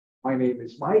My name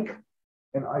is Mike,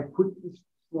 and I put this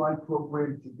slide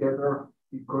program together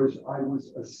because I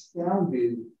was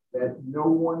astounded that no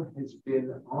one has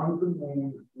been on the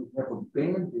moon. We have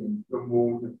abandoned the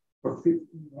moon for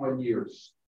 51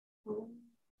 years.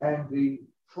 And the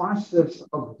process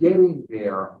of getting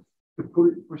there, to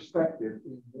put it in perspective,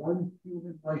 in one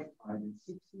human lifetime, in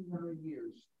 69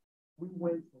 years, we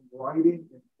went from riding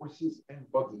in horses and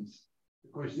buggies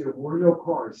because there were no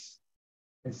cars.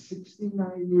 And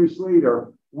 69 years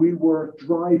later, we were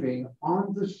driving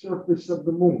on the surface of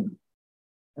the moon.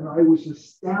 And I was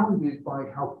astounded by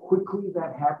how quickly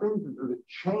that happened, the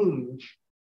change,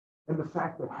 and the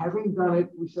fact that having done it,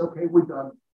 we said, okay, we're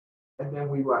done. And then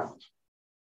we left.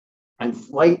 And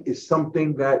flight is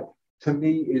something that, to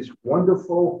me, is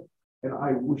wonderful. And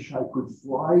I wish I could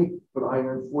fly, but I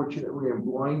unfortunately am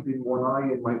blind in one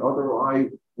eye, and my other eye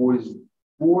was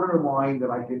borderline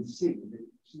that I can see. You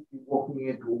see me walking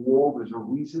into a wall, there's a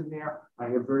reason there. I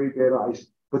have very bad eyes.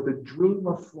 But the dream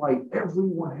of flight,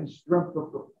 everyone has dreamt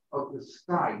of the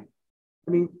sky.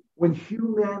 I mean, when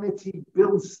humanity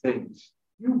builds things,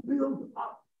 you build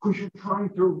up because you're trying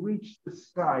to reach the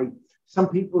sky. Some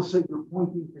people say you're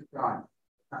pointing to God.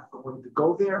 I'm not going to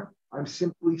go there. I'm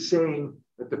simply saying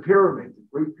that the pyramid, the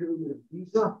Great Pyramid of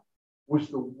Giza, was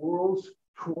the world's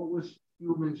tallest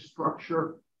human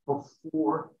structure for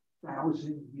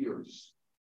 4,000 years,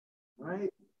 right?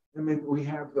 I mean, we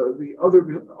have the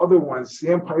other ones,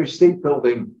 the Empire State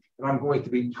Building, and I'm going to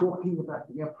be talking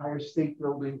about the Empire State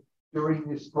Building during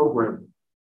this program.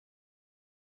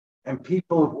 And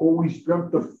people have always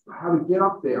dreamt of how to get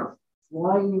up there.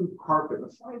 Flying carpet. A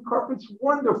flying carpet's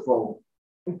wonderful.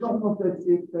 I don't know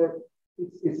if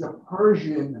it's a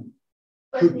Persian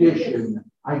tradition.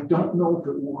 I don't know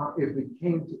if it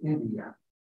came to India,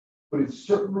 but it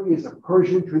certainly is a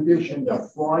Persian tradition to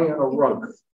fly on a rug.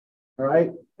 All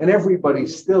right. And everybody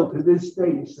still to this day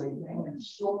is saying, man,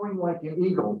 it's soaring like an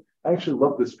eagle. I actually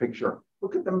love this picture.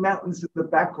 Look at the mountains in the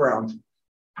background.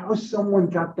 How someone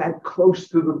got that close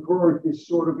to the bird is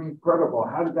sort of incredible.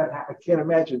 How did that happen? I can't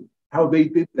imagine how they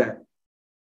did that.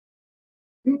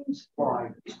 Bees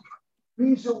fly.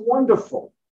 Bees are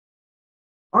wonderful.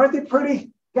 Aren't they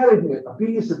pretty? Gotta admit, a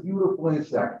bee is a beautiful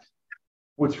insect.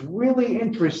 What's really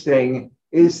interesting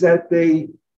is that the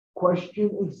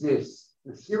question exists.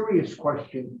 The serious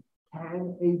question,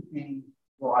 can a bee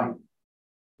fly?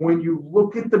 When you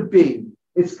look at the bee,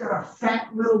 it's got a fat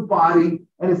little body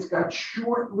and it's got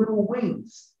short little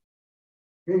wings.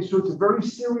 Okay, so it's a very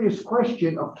serious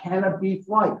question of can a bee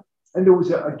fly? And there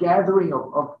was a gathering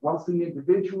of wealthy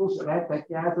individuals, and at that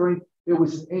gathering, there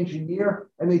was an engineer,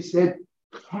 and they said,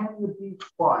 can the bee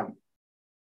fly?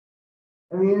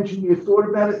 And the engineer thought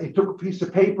about it. He took a piece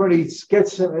of paper and he did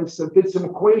some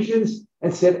equations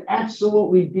and said,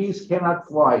 absolutely, bees cannot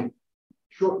fly.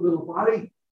 Short little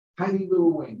body, tiny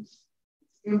little wings.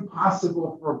 It's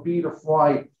impossible for a bee to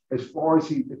fly as far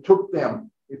as it took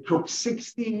them. It took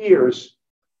 60 years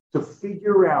to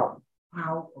figure out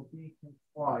how a bee can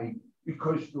fly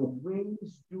because the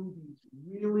wings do these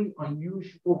really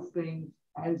unusual things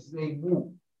as they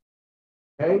move.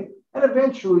 Okay? And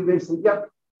eventually they said, yep,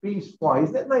 bees fly.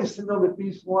 Isn't it nice to know that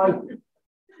bees fly? It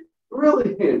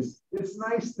really is. It's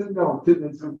nice to know.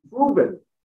 It's proven.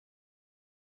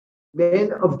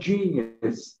 Men of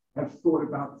genius have thought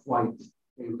about flight.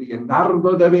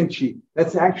 Leonardo da Vinci,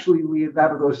 that's actually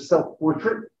Leonardo's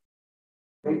self-portrait.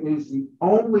 It is the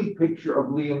only picture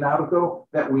of Leonardo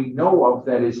that we know of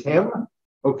that is him,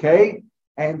 okay?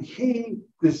 And he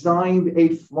designed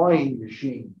a flying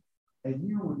machine. And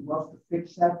you would love to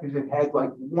fix that because it had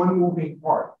like one moving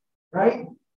part, right?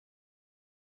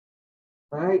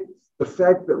 Right? The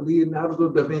fact that Leonardo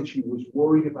da Vinci was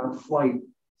worried about flight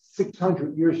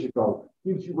 600 years ago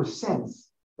gives you a sense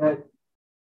that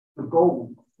the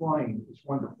goal of flying is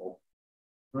wonderful,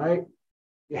 right?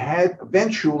 You had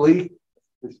eventually,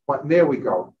 there we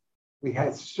go. We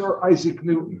had Sir Isaac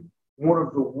Newton, one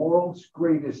of the world's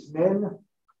greatest men.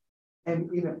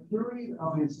 And in a period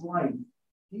of his life,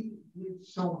 he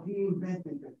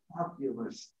invented the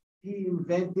calculus. He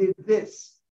invented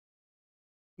this.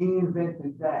 He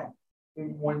invented that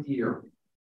in 1 year.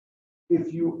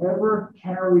 If you ever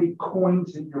carry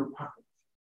coins in your pocket,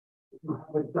 if you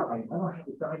have a dime, I don't have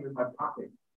a dime in my pocket,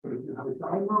 but if you have a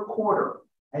dime or a quarter,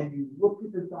 and you look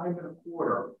at the dime and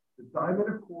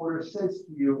a quarter says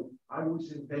to you, I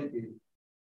was invented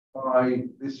by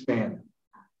this man,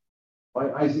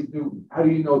 by Isaac Newton. How do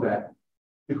you know that?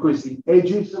 Because the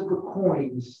edges of the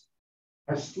coins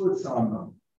have slits on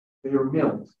them. They are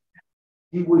milled.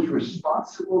 He was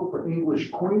responsible for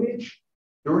English coinage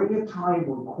during a time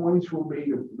when coins were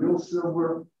made of real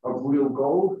silver, of real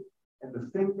gold. And the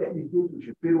thing that you did was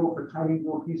you bit off a tiny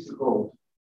little piece of gold.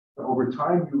 So over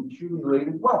time, you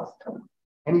accumulated wealth.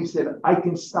 And he said, I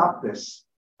can stop this.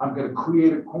 I'm going to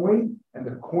create a coin, and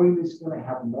the coin is going to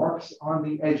have marks on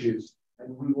the edges,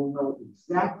 and we will know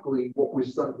exactly what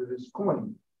was done to this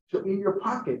coin. So in your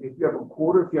pocket, if you have a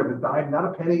quarter, if you have a dime, not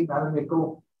a penny, not a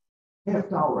nickel,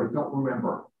 $50, I don't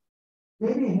remember.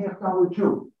 Maybe a $50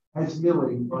 too has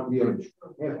milling on the edge.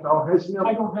 $50 has milling.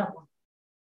 I don't have one.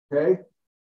 Okay.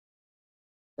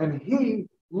 And he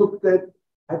looked at,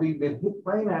 having been hit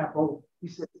by an apple, he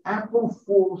said, apple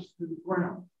falls to the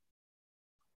ground.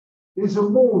 There's a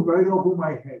moon right over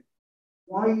my head.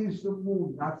 Why is the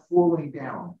moon not falling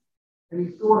down? And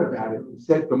he thought about it and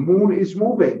said, the moon is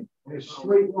moving in a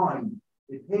straight line.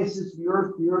 It passes the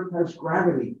earth has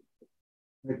gravity.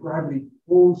 And the gravity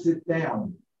pulls it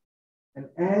down. And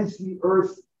as the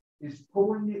earth is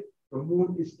pulling it, the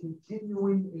moon is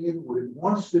continuing in what it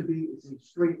wants to be. It's in a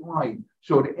straight line.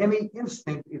 So at any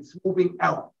instant, it's moving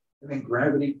out. And then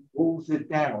gravity pulls it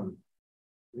down.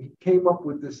 He came up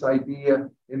with this idea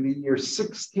in the year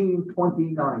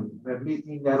 1629. I'm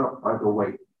making that up, by the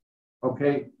way.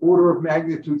 Okay, order of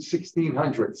magnitude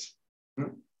 1600s.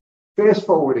 Fast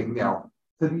forwarding now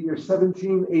to the year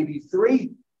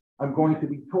 1783, I'm going to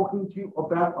be talking to you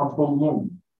about a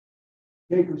balloon.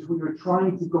 Okay, because we are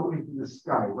trying to go into the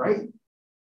sky, right?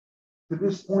 To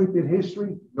this point in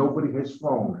history, nobody has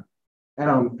flown. And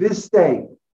on this day,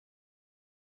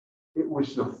 it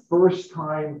was the first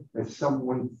time that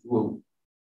someone flew.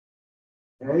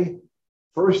 Okay?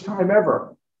 First time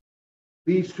ever.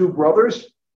 These two brothers,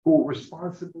 who were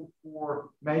responsible for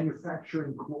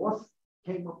manufacturing cloth,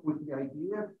 came up with the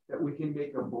idea that we can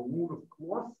make a balloon of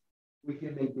cloth, we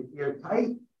can make it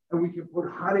airtight, and we can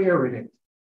put hot air in it.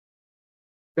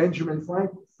 Benjamin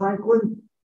Franklin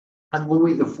and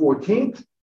Louis XIV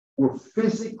were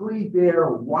physically there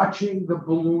watching the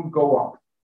balloon go up.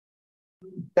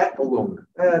 That balloon,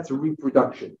 that's a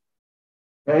reproduction.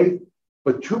 Okay?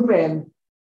 But two men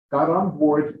got on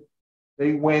board.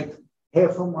 They went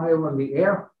half a mile in the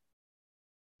air,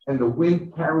 and the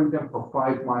wind carried them for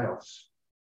 5 miles.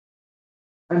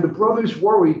 And the brothers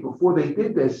worried before they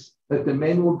did this that the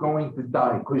men were going to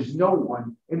die, because no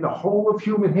one in the whole of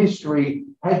human history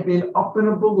had been up in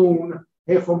a balloon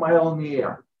half a mile in the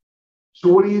air.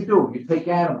 So what do? You take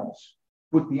animals,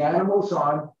 put the animals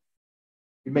on,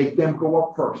 you make them go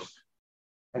up first.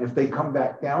 And if they come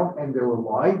back down and they're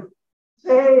alive,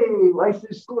 say, hey, life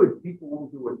is good. People will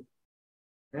do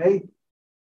it. Okay?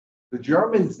 The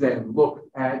Germans then looked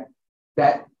at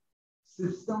that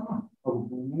system of a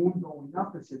balloon going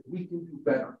up and said, we can do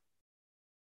better.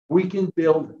 We can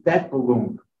build that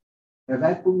balloon. And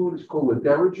that balloon is called a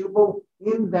dirigible,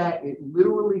 in that it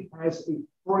literally has a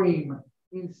frame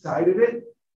inside of it.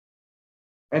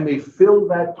 And they fill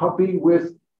that puppy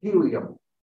with helium.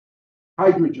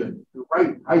 Hydrogen,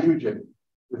 right? Hydrogen.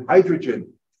 With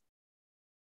hydrogen.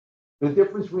 The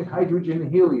difference between hydrogen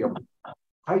and helium.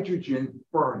 Hydrogen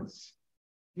burns.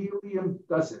 Helium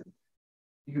doesn't.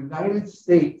 The United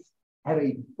States had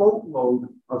a boatload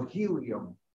of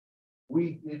helium.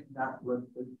 We did not let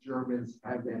the Germans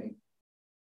have any.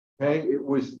 Okay, it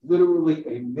was literally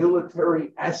a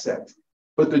military asset.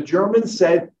 But the Germans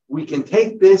said, we can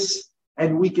take this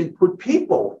and we can put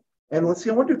people. And let's see,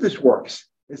 I wonder if this works.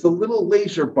 There's a little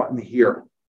laser button here.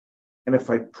 And if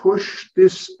I push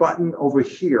this button over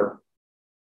here,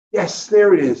 yes,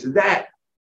 there it is. That.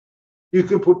 You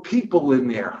can put people in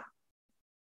there.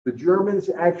 The Germans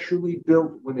actually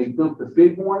built, when they built the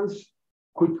big ones,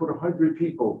 could put 100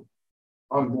 people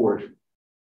on board.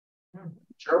 The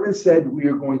Germans said, we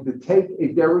are going to take a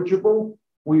dirigible.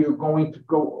 We are going to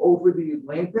go over the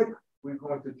Atlantic. We're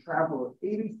going to travel at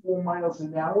 84 miles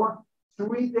an hour.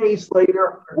 3 days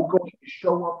later, we're going to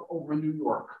show up over New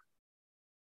York.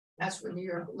 That's what New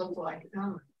York looked like. Oh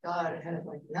my God, it had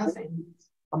like nothing.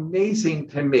 Amazing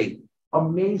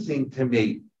to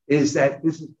me is that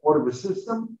this is part of a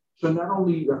system. So not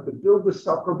only you have to build the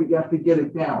sucker, but you have to get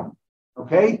it down.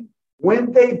 Okay?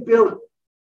 When they built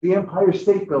the Empire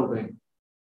State Building,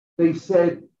 they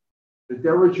said the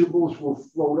dirigibles will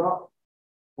float up.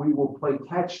 We will play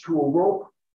catch to a rope.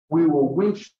 We will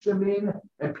winch them in,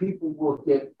 and people will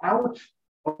get out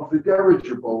of the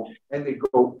dirigible and they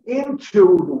go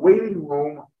into the waiting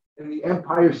room in the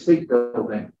Empire State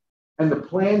Building. And the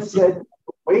plan said,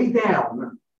 way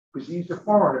down, because these are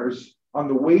foreigners, on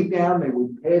the way down, they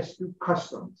would pass through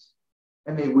customs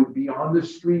and they would be on the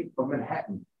street of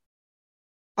Manhattan.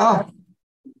 The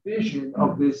vision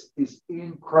of this is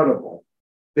incredible.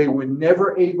 They were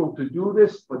never able to do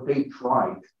this, but they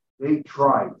tried. They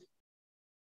tried.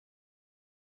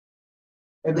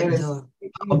 And then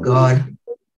oh God,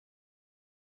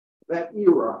 that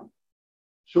era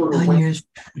sort of 9 went years.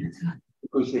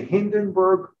 because the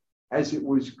Hindenburg, as it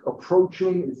was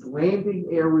approaching its landing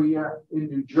area in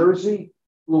New Jersey,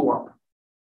 blew up.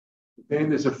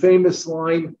 And there's a famous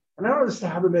line, and I don't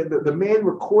understand how the man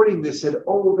recording this said,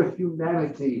 "Oh, the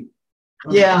humanity."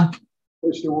 Yeah.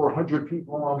 Because there were 100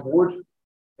 people on board,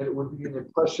 and it would be an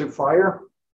impressive fire.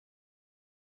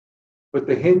 But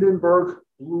the Hindenburg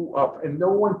blew up, and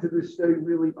no one to this day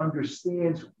really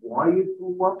understands why it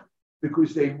blew up,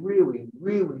 because they really,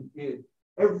 really did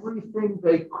everything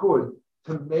they could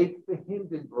to make the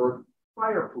Hindenburg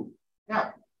fireproof.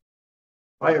 Now,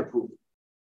 fireproof.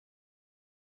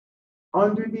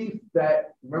 Underneath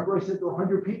that, remember I said there were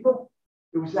 100 people?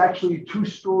 It was actually a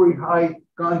 2-story high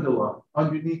gondola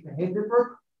underneath the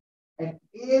Hindenburg. And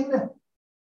in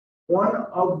one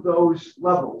of those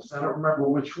levels, I don't remember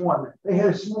which one, they had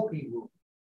a smoking room.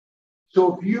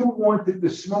 So if you wanted to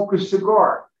smoke a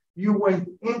cigar, you went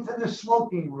into the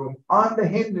smoking room on the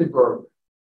Hindenburg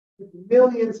with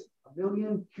a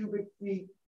million cubic feet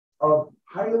of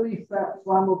highly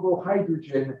flammable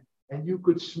hydrogen, and you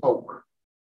could smoke.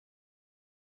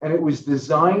 And it was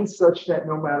designed such that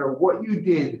no matter what you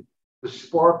did, the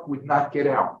spark would not get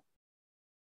out.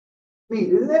 Neat,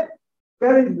 isn't it?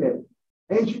 Gotta admit,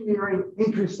 engineering,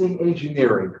 interesting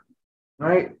engineering,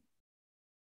 right?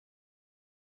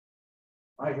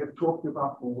 I have talked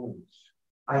about balloons.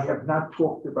 I have not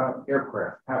talked about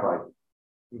aircraft, have I?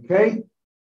 Okay?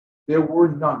 There were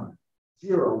none.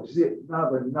 Zero,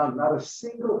 none, not a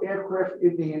single aircraft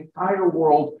in the entire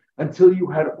world until you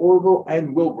had Orville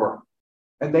and Wilbur.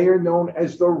 And they are known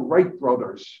as the Wright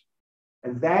brothers.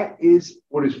 And that is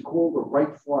what is called a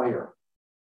Wright flyer.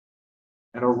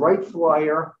 And a Wright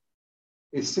flyer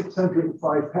is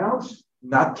 605 pounds,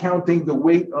 not counting the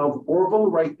weight of Orville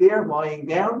right there lying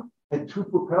down, and 2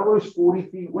 propellers, 40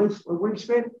 feet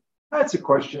wingspan. That's a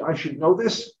question. I should know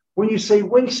this. When you say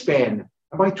wingspan,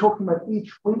 am I talking about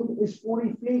each wing is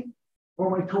 40 feet,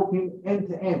 or am I talking end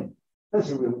to end?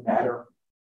 Doesn't really matter.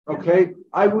 Okay,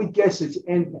 I would guess it's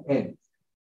end to end.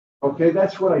 Okay,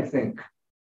 that's what I think.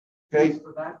 Okay,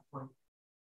 for that point.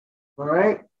 All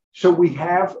right. So we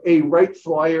have a Wright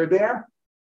flyer there,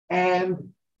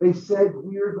 and they said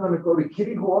we are going to go to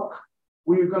Kitty Hawk.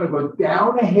 We are going to go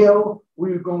down a hill.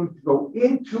 We are going to go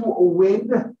into a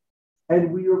wind,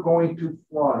 and we are going to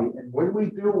fly. And when we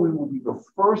do, we will be the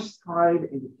first time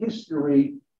in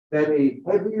history that a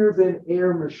heavier than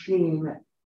air machine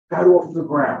got off the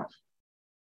ground.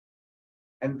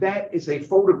 And that is a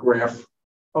photograph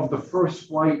of the first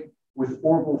flight with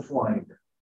Orville flying.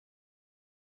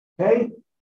 Okay?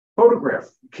 Photograph.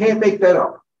 You can't make that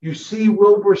up. You see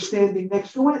Wilbur standing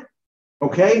next to it.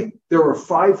 Okay? There are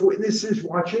 5 witnesses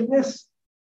watching this.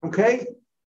 Okay?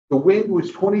 The wind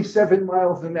was 27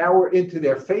 miles an hour into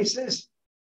their faces.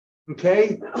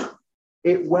 Okay?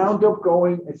 It wound up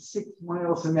going at 6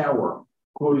 miles an hour.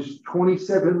 It was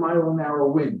 27 mile an hour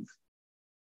wind.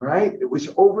 Right? It was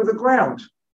over the ground.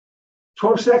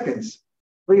 12 seconds.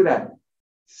 Look at that.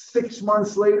 6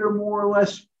 months later, more or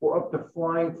less, we're up to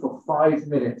flying for 5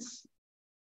 minutes.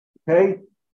 Okay?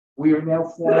 We are now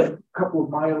flying a couple of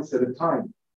miles at a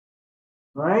time.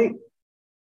 Right?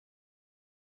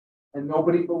 And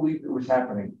nobody believed it was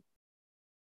happening.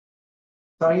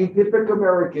 Scientific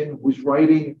American was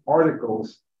writing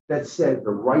articles that said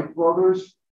the Wright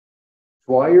brothers,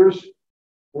 flyers,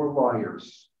 were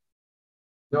liars.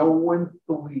 No one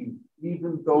believed,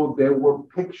 even though there were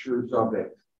pictures of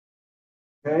it.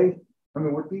 Okay? I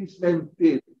mean, what these men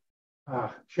did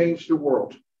changed the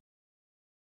world.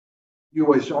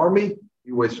 U.S. Army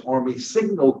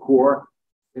Signal Corps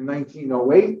in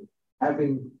 1908,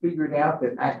 having figured out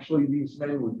that actually these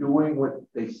men were doing what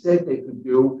they said they could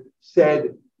do,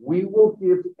 said, we will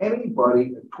give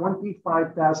anybody a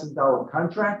 $25,000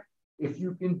 contract if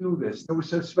you can do this. There were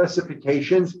some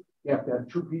specifications. You have to have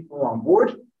 2 people on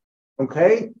board,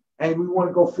 okay? And we want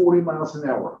to go 40 miles an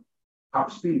hour. Top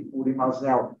speed, 40 miles an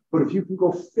hour. But if you can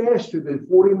go faster than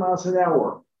 40 miles an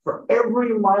hour, for every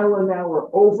mile an hour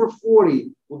over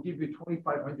 40, we'll give you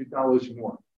 $2,500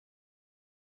 more.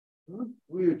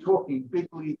 We are talking big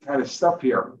league kind of stuff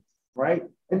here, right?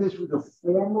 And this was a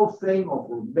formal thing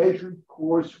over a measured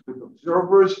course with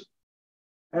observers.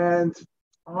 And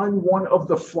on one of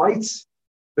the flights,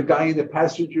 the guy in the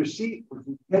passenger seat was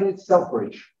Lieutenant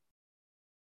Selfridge.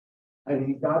 And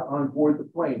he got on board the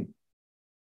plane.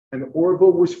 And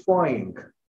Orville was flying.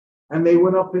 And they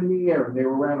went up in the air. And they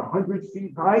were around 100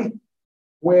 feet high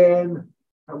when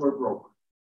power broke.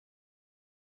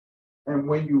 And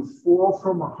when you fall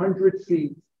from 100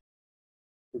 feet,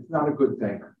 it's not a good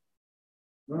thing.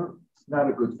 Not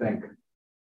a good thing.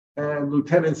 And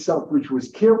Lieutenant Selfridge was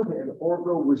killed, and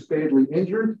Orville was badly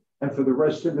injured, and for the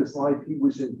rest of his life, he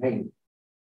was in pain.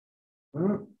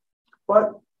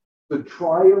 But the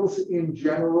trials in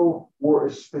general were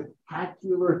a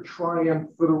spectacular triumph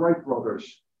for the Wright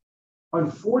brothers.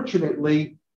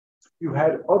 Unfortunately, you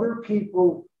had other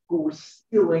people who were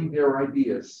stealing their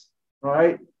ideas,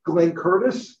 right? Glenn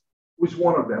Curtis was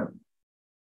one of them,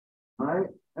 right?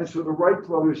 And so the Wright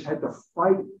brothers had to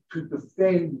fight to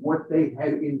defend what they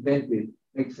had invented,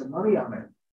 make some money on it.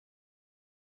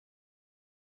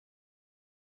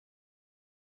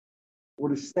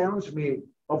 What astounds me,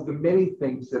 of the many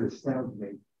things that astound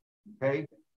me, okay,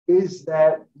 is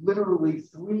that literally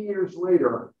 3 years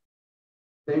later,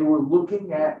 they were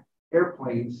looking at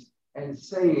airplanes and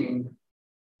saying,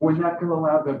 we're not going to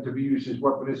allow them to be used as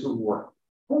weapons of war.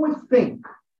 Who would think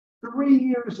 3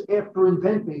 years after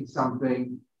inventing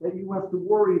something that you have to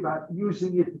worry about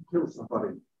using it to kill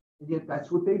somebody? And yet that's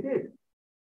what they did.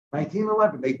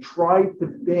 1911, they tried to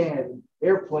ban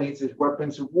airplanes as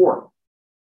weapons of war,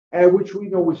 which we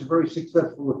know was a very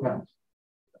successful attempt.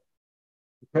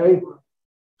 Okay?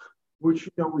 Which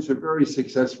we know was a very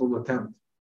successful attempt.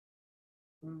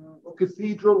 A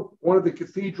cathedral, one of the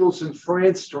cathedrals in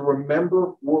France to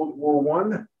remember World War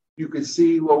I. You can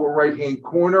see lower right-hand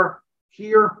corner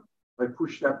here. I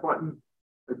push that button.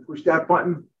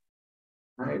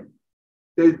 Right?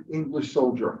 Dead English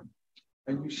soldier.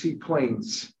 And you see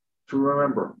planes to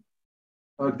remember.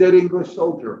 Dead English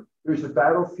soldier. There's a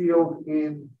battlefield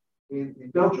in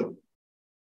Belgium.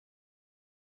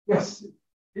 Yes.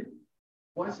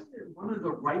 Wasn't it one of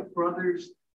the Wright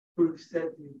brothers who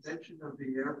said the invention of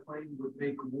the airplane would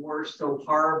make war so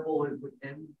horrible it would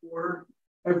end war?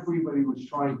 Everybody was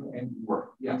trying to end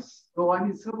war. Yes. Well, I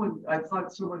mean, I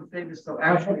thought someone famous though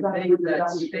actually made that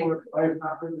statement. I have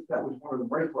not heard that was one of the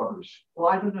Wright brothers. Well,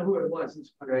 I don't know who it was.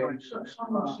 It's okay.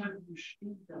 Someone said the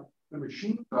machine gun. The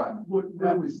machine gun.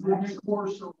 That was make war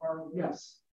so horrible.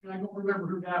 Yes. And I don't remember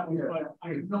who that was, but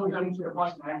I know that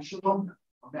was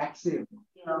Maxim.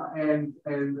 Yeah. And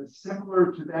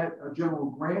similar to that,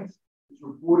 General Grant is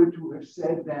reported to have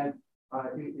said that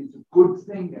it's a good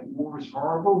thing that war is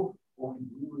horrible, or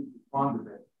he's really fond of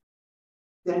it.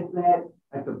 Said that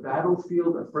at the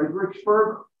battlefield of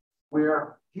Fredericksburg,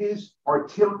 where his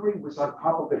artillery was on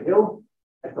top of the hill.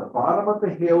 At the bottom of the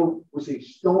hill was a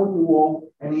stone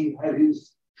wall, and he had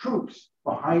his troops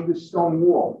behind the stone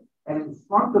wall. And in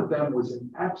front of them was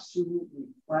an absolutely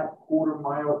flat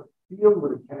quarter-mile field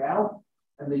with a canal,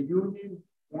 and the Union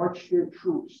marched their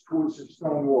troops towards the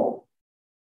stone wall.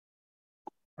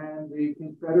 And the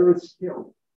Confederates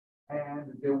killed.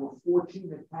 And there were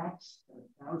 14 attacks, and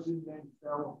 1,000 men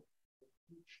fell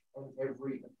in each and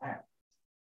every attack.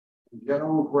 And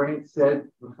General Grant said,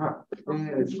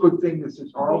 it's a good thing this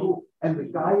is horrible. And the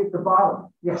guy at the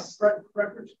bottom, yes.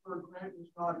 Fredericksburg, Grant was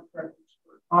not at Fredericksburg.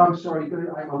 I'm sorry,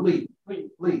 I'm Lee.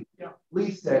 Lee. Yeah.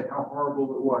 Lee said how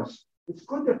horrible it was. It's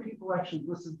good that people actually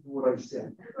listen to what I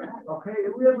said. Okay,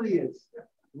 it really is.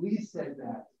 Lee said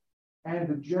that. And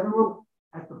the general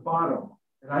at the bottom,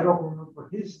 and I don't remember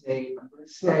his name,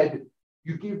 said,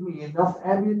 you give me enough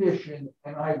ammunition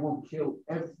and I will kill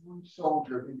every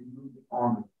soldier in the Union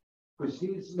Army. Because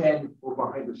his men were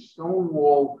behind a stone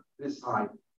wall this high.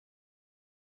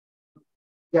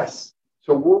 Yes.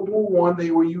 So World War I,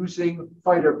 they were using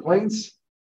fighter planes.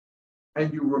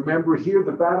 And you remember here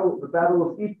the battle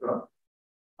of Ypres.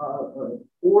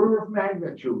 Order of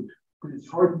magnitude, because it's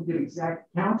hard to get exact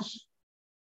counts.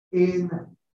 In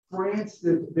France,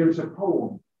 there's a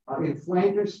poem. In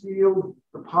Flanders Field,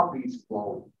 the poppies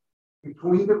blow.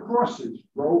 Between the crosses,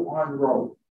 row on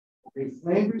row. A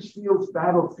Flanders Field's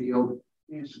battlefield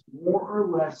is more or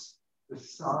less the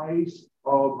size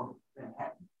of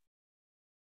Manhattan.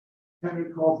 10 or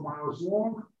 12 miles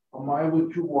long, a mile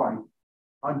or two wide.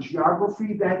 On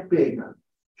geography that big,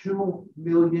 2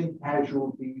 million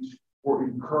casualties were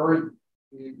incurred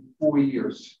in 4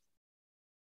 years.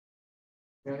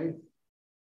 Okay?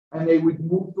 And they would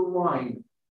move the line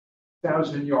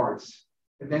 1,000 yards.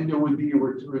 And then there would be a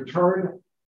return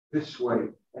this way.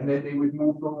 And then they would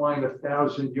move the line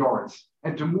 1,000 yards.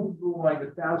 And to move the line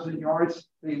 1,000 yards,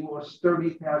 they lost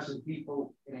 30,000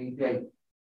 people in a day.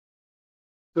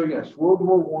 So yes, World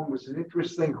War I was an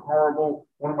interesting, horrible,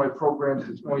 one of my programs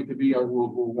is going to be on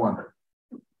World War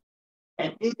I.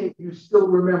 And in it, you still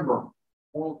remember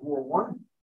World War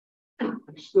I.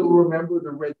 You still remember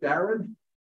the Red Baron,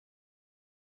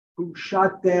 who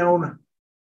shot down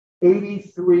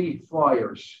 83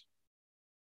 flyers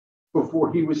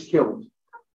before he was killed.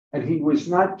 And he was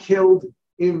not killed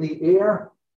in the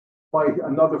air by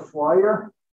another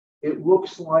flyer. it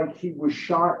looks like he was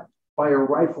shot by a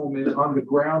rifleman on the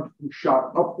ground who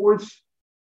shot upwards,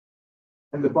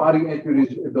 and the bullet entered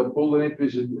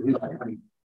his body.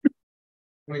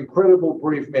 An incredible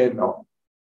brave man, though.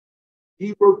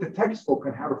 He wrote the textbook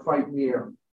on how to fight in the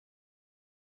air.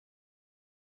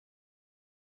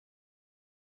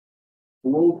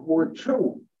 World War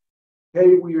II.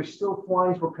 Okay, we are still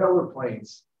flying propeller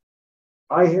planes.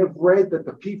 I have read that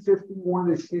the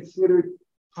P-51 is considered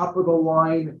top of the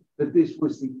line, that this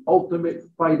was the ultimate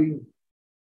fighting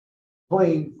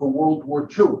plane for World War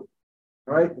II. All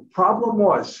right, the problem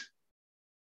was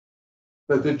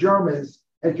that the Germans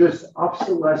had just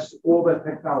obsolesced all that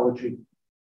technology.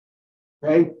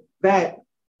 Okay, that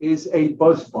is a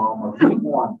buzz bomb, a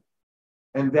V1,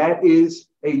 and that is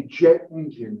a jet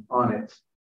engine on it.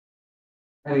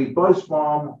 And a buzz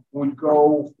bomb would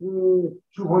go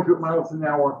 200 miles an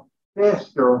hour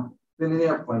faster than an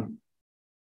airplane.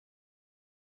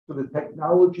 So the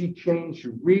technology changed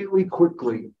really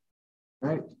quickly,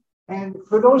 right? And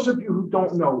for those of you who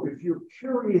don't know, if you're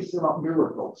curious about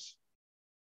miracles,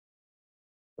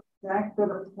 the fact that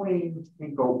a plane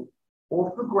can go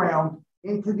off the ground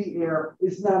into the air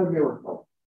is not a miracle.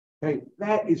 Okay,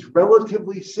 that is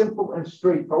relatively simple and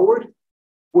straightforward.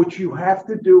 What you have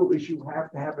to do is you have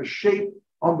to have a shape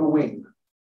on the wing.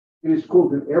 It is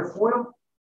called an airfoil,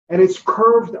 and it's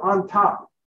curved on top.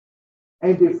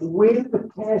 And if wind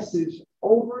passes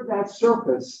over that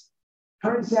surface,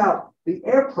 turns out the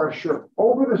air pressure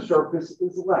over the surface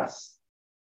is less.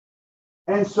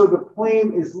 And so the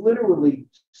plane is literally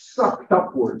sucked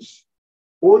upwards.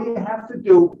 All you have to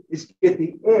do is get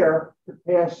the air to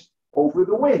pass over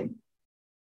the wing.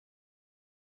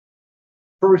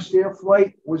 First air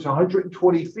flight was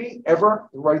 120 feet ever,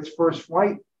 the Wright's first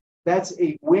flight. That's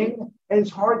a wing, and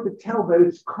it's hard to tell that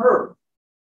it's curved.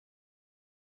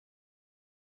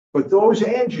 But those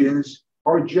engines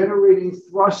are generating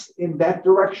thrust in that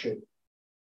direction.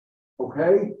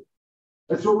 Okay?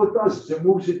 That's all it does, is it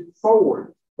moves it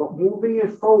forward. But moving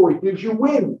it forward gives you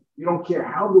wind. You don't care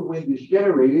how the wind is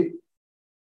generated.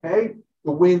 Okay?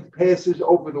 The wind passes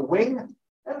over the wing,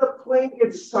 and the plane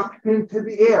gets sucked into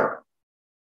the air.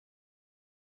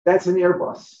 That's an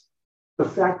Airbus. The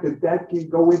fact that that can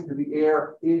go into the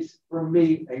air is, for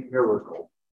me, a miracle.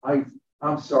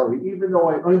 I'm sorry, even though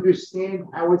I understand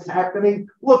how it's happening,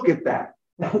 look at that.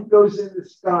 That goes in the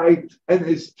sky, and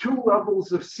there's 2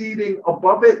 levels of seating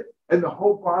above it, and the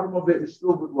whole bottom of it is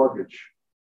filled with luggage.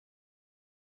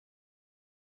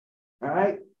 All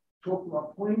right, talk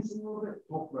about planes a little bit,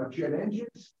 talk about jet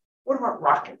engines. What about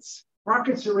rockets?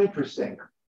 Rockets are interesting.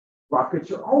 Rockets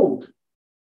are old,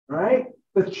 right?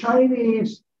 The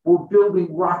Chinese were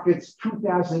building rockets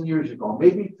 2,000 years ago,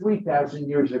 maybe 3,000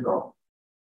 years ago.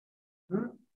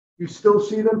 You still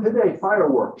see them today,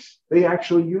 fireworks. They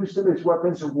actually use them as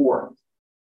weapons of war.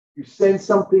 You send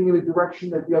something in a direction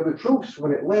that the other troops,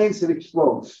 when it lands, it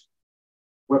explodes.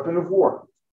 Weapon of war.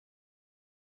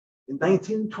 In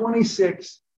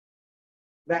 1926,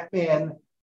 that man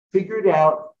figured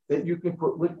out that you can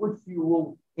put liquid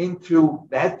fuel into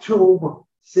that tube,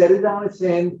 set it on its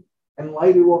end, and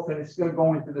light it off, and it's going to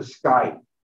go into the sky.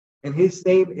 And his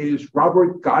name is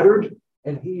Robert Goddard,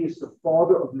 and he is the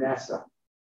father of NASA.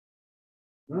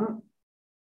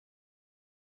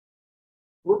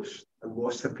 Whoops, I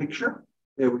lost the picture.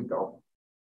 There we go.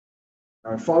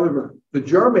 Our father, the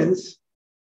Germans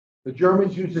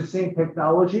used the same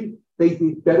technology. They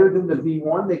did better than the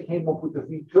V1. They came up with the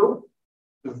V2.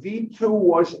 The V2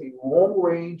 was a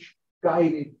long-range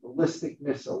guided ballistic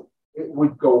missile. It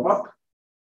would go up,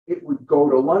 it would go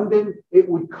to London, it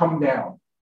would come down.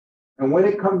 And when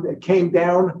it came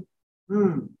down,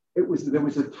 there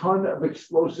was a ton of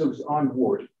explosives on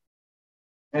board.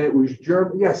 And it was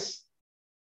German. Yes.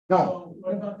 No. So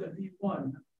what about the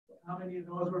V1? How many of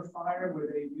those were fired? Were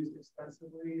they used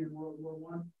extensively in World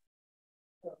War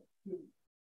I? 2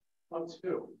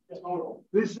 total.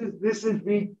 This is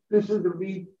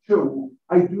the V2.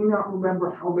 I do not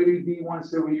remember how many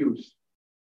V1s that were used.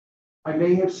 I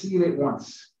may have seen it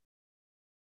once.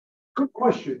 Good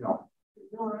question, though.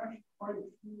 There were actually quite a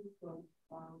few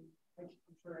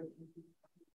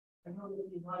I know that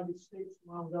the United States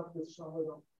wound up with some of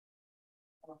them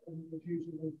and was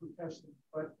using them for testing,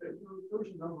 but there was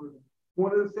a number of them.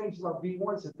 One of the things about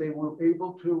V1s is that they were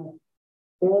able to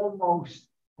almost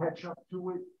catch up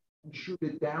to it and shoot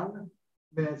it down.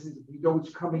 As you know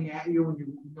it's coming at you, and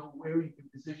you know where you can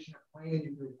position a plane,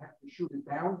 you can have to shoot it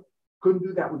down. Couldn't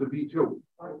do that with a V2.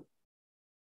 Right.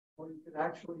 Well, you could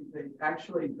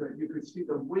you could see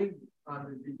the wing on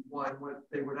the V1. What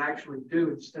they would actually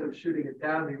do, instead of shooting it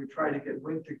down, they would try to get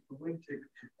wingtip to wingtip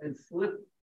and flip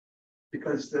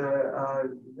because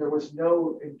there was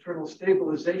no internal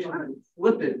stabilization and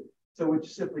flip it, so it would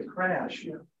simply crash.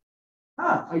 Yeah.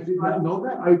 Ah, I did not know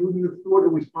that. I wouldn't have thought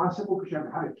it was possible because you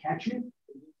have how to catch it.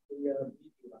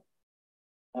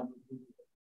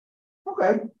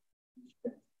 Okay.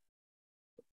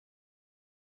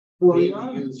 Well,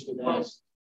 this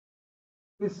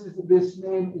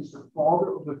man is the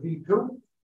father of the V2,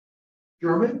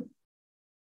 German.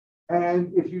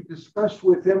 And if you discuss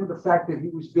with him the fact that he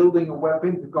was building a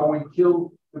weapon to go and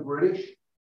kill the British,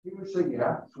 he would say,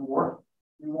 yeah, it's war.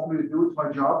 You want me to do it? It's my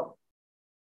job.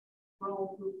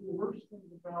 Well, the worst thing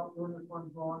about Werner von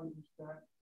Braun is that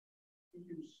he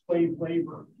used slave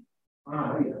labor.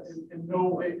 Yes.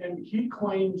 And he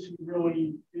claims he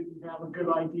really didn't have a good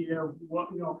idea of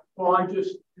what, well, I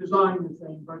just designed the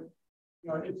thing, but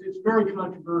it's very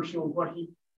controversial what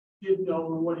he did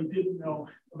know and what he didn't know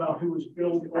about who was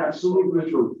building. Absolutely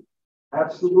the truth.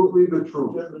 Absolutely the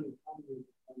truth.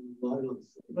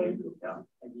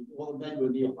 All the men were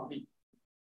near happy.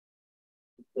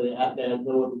 They had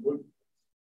no other wood.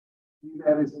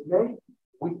 That is a day.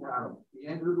 We got them. The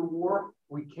end of the war,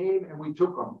 we came and we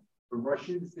took them. The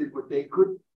Russians did what they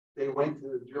could. They went to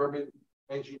the German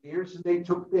engineers and they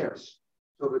took theirs.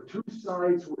 So the two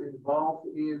sides were involved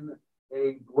in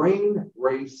a brain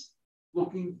race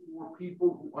looking for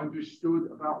people who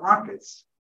understood about rockets,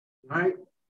 right?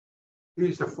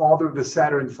 He's the father of the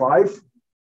Saturn V.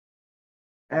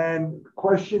 And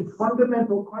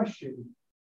fundamental question,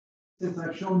 since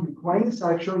I've shown you planes,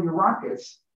 I've shown you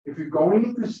rockets. If you're going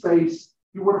into space,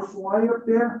 you want to fly up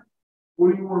there,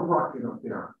 or do you want to rocket up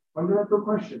there? Fundamental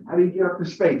question. How do you get up to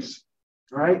space?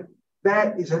 Right?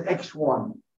 That is an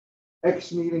X1.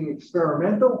 X meaning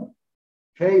experimental.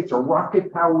 Okay, it's a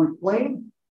rocket-powered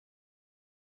plane.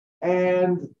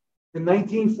 And in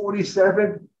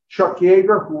 1947, Chuck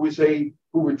Yeager, who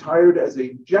retired as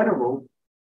a general,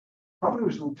 probably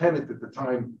was a lieutenant at the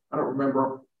time, I don't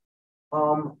remember,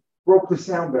 broke the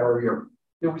sound barrier.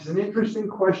 There was an interesting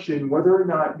question whether or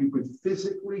not you could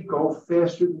physically go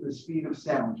faster than the speed of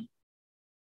sound.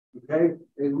 Okay,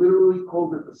 they literally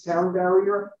called it the sound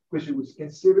barrier because it was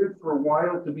considered for a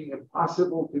while to be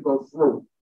impossible to go through.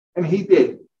 And he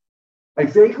did. I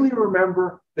vaguely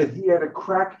remember that he had a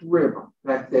cracked rib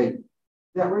that day. Does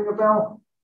that ring a bell?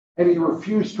 And he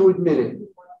refused to admit it.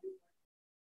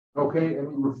 Okay,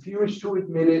 and he refused to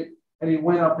admit it, and he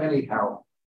went up anyhow.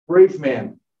 Brave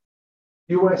man.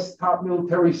 U.S. top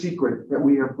military secret that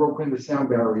we have broken the sound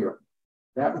barrier.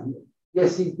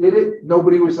 Yes, he did it.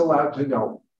 Nobody was allowed to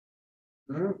know.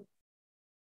 The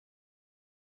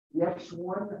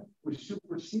X1 was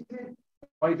superseded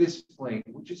by this plane,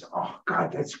 which is, oh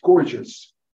God, that's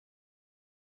gorgeous.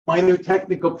 Minor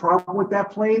technical problem with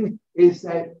that plane is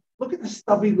that, look at the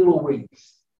stubby little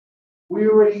wings. We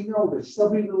already know that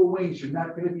stubby little wings are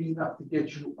not going to be enough to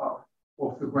get you up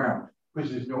off the ground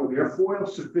because there's no airfoil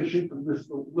sufficient to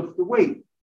lift the weight.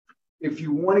 If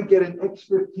you want to get an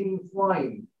X-15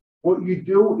 flying, what you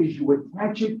do is you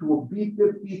attach it to a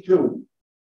B-52.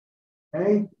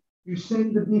 Okay? You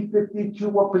send the B-52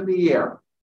 up in the air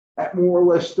at more or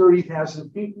less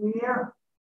 30,000 feet in the air.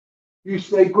 You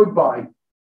say goodbye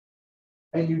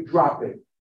and you drop it.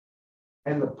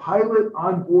 And the pilot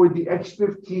on board the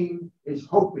X-15 is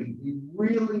hoping, he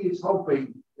really is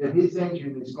hoping that his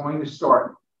engine is going to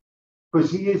start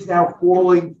because he is now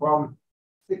falling from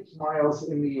 6 miles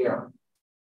in the air.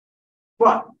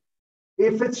 But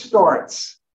if it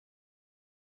starts,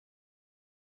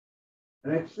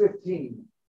 an X-15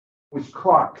 was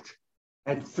clocked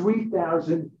at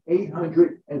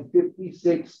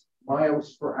 3,856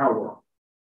 miles per hour,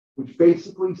 which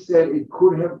basically said it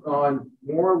could have gone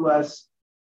more or less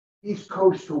East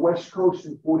Coast to West Coast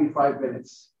in 45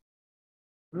 minutes.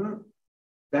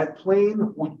 That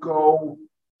plane would go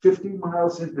 50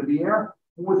 miles into the air,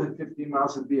 more than 50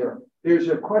 miles into the air. There's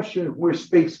a question of where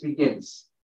space begins.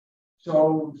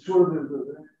 So sort of,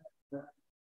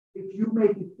 if you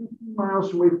make it 50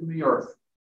 miles away from the Earth,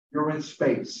 you're in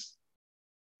space.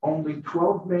 Only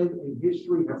 12 men in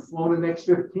history have flown an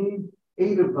X-15.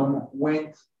 8 of them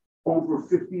went over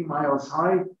 50 miles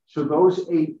high. So those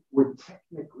 8 were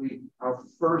technically our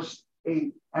first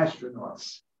 8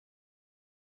 astronauts.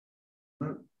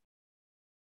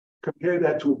 Compare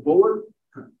that to a bullet.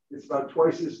 It's about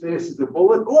twice as fast as a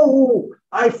bullet. Oh,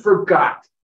 I forgot.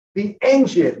 The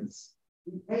engines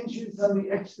on the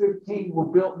X-15 were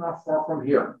built not far from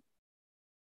here.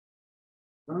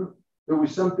 There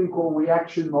was something called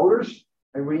reaction motors,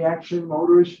 and reaction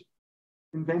motors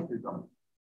invented them.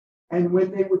 And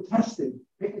when they were tested,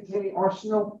 Picatinny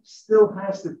Arsenal still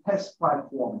has the test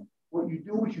platform. What you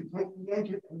do is you take the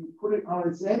engine and you put it on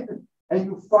its end, and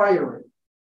you fire it.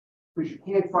 Because you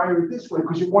can't fire it this way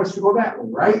because it wants to go that way,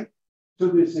 right? So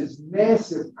there's this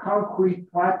massive concrete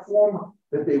platform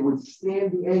that they would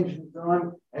stand the engines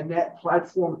on, and that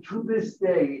platform to this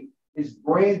day is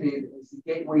branded as the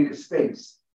gateway to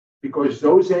space, because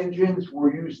those engines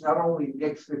were used not only in the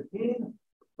X-15,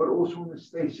 but also in the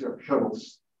space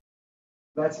shuttles.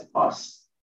 That's us.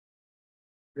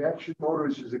 Reaction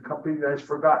Motors is a company that's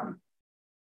forgotten.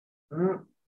 And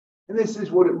this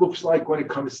is what it looks like when it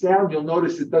comes down. You'll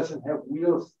notice it doesn't have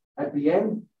wheels at the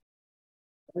end.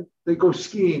 They go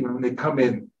skiing when they come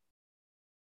in.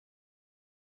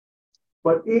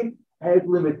 But it had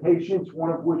limitations,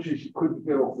 one of which is you couldn't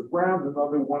get off the ground,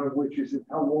 another one of which is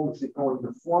how long is it going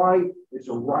to fly? It's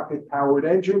a rocket-powered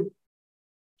engine.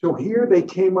 So here they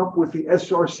came up with the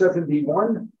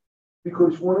SR-71,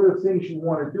 because one of the things you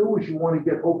want to do is you want to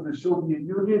get over the Soviet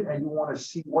Union and you want to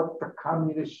see what the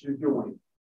communists are doing.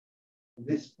 And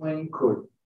this plane could.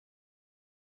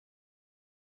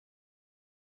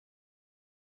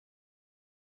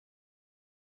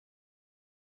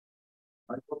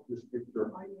 I took this picture.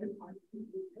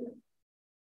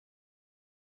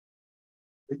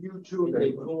 The U-2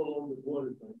 They flew along the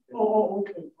border.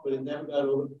 Okay. But it never got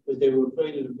over because they were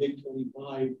afraid of the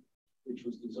MiG-25, which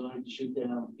was designed to shoot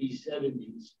down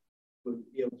B-70s, would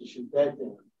be able to shoot that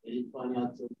down. They didn't find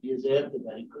out until years after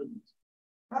that it couldn't.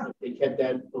 They kept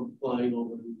that from flying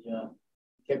over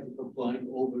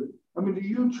I mean, the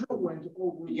U-2 went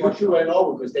over. The U-2 went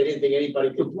over because they didn't think anybody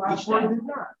The could Black reach Bird that. did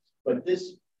not. But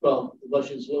this, well, the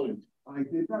Russians learned. I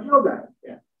did not know that.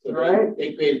 Yeah. So Right.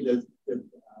 they created was it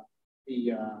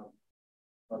the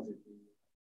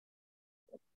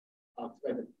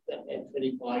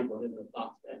F-25, whatever the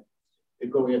box that to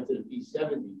go after the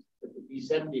B-70s, but the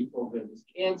B-70 program was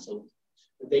canceled,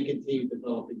 but they continued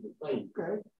developing the plane.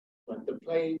 Okay. But the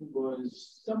plane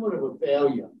was somewhat of a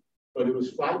failure, but it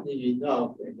was frightening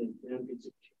enough, and the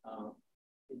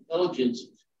intelligence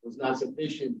was not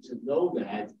sufficient to know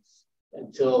that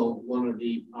until one of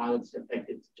the pilots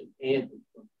defected to Japan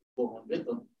with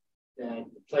them, that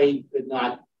the plane could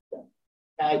not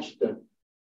catch the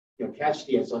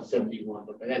SR-71,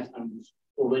 but by that time it was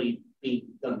already being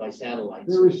done by satellites.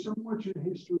 There is so much in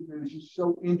history that is just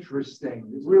so interesting.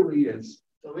 It really is.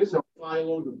 So it's a fly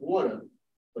along the border,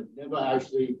 but never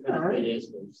actually penetrate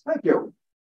airspace. Thank you.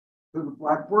 To the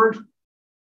Blackbird.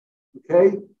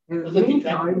 Okay. In the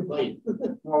meantime,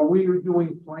 while we were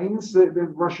doing planes, the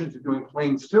Russians are doing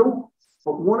planes too.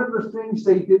 But one of the things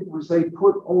they did was they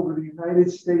put over the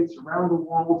United States, around the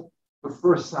world, the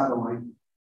first satellite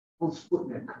called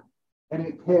Sputnik. And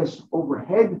it passed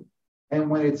overhead. And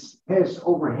when it's passed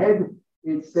overhead,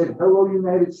 it said, "Hello,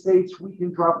 United States, we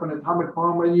can drop an atomic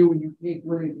bomb on you and you can't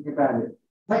do anything about it."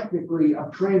 Technically, I'm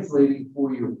translating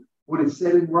for you. What it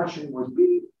said in Russian was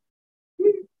beep,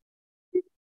 beep, beep,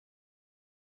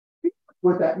 beep.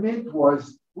 What that meant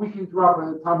was, we can drop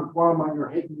an atomic bomb on your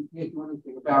head and you can't do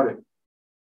anything about it.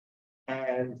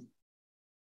 And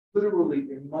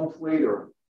literally a month later,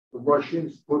 the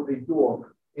Russians put a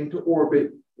dog into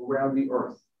orbit around the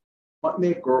Earth.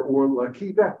 Sputnik or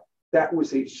Lakita, that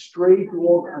was a stray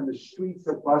dog on the streets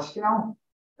of Moscow.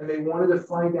 And they wanted to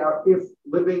find out if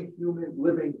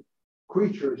living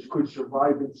creatures could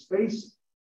survive in space.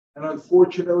 And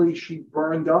unfortunately, she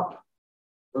burned up.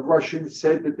 The Russians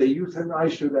said that they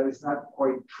euthanized her. That is not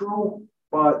quite true,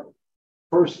 but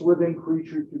first living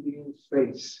creature to be in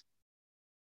space.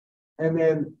 And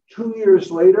then 2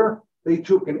 years later, they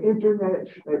took an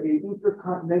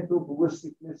intercontinental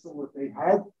ballistic missile that they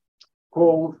had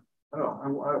called, I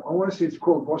want to say it's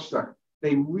called Vostok.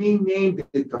 They renamed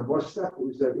it to Vostok.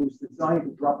 It was designed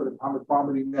to drop an atomic bomb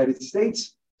in the United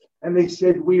States. And they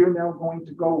said, we are now going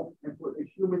to go and put a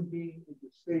human being into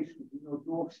space because we know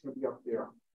dogs can be up there.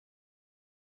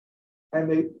 And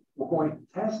they were going to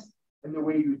test. And the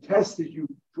way you test is you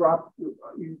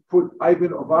put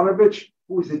Ivan Ivanovich,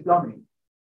 who is a dummy,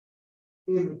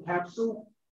 in the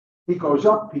capsule. He goes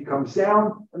up, he comes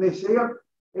down, and they say, yep,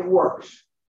 it works.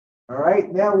 All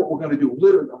right, now what we're going to do,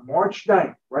 literally on March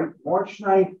 9th, right? March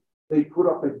 9th, they put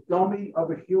up a dummy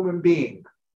of a human being.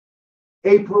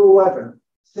 April 11th,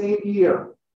 same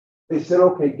year, they said,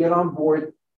 okay, get on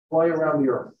board, fly around the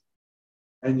Earth.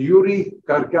 And Yuri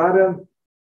Gagarin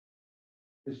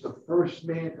is the first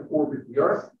man to orbit the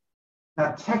Earth.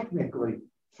 Now, technically,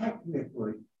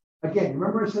 again,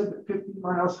 remember I said that 50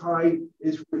 miles high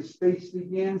is where space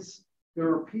begins? There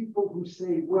are people who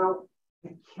say, well, to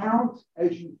count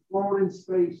as you've flown in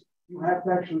space, you have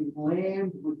to actually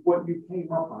land with what you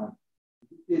came up on.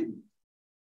 He didn't.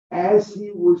 As he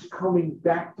was coming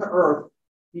back to Earth,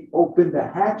 he opened the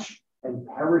hatch and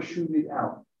parachuted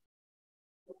out.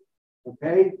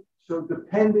 Okay? So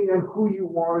depending on who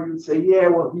you are, you'd say, yeah,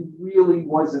 well, he really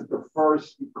wasn't the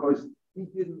first because he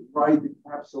didn't ride the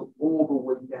capsule all the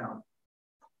way down.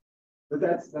 But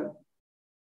that's that.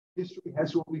 History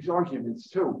has all these arguments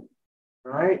too,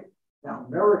 right? Now,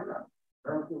 America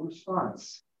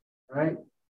responds, right?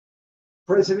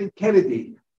 President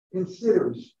Kennedy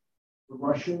considers the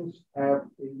Russians have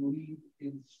a lead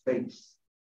in space.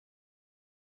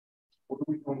 What are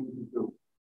we going to do?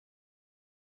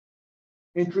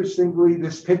 Interestingly,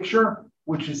 this picture,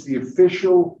 which is the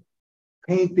official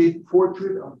painted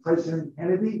portrait of President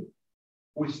Kennedy,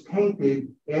 was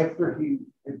painted after he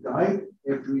had died,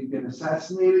 after he'd been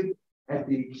assassinated, at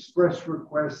the express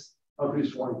request of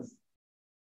his wife.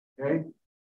 Okay?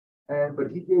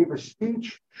 But he gave a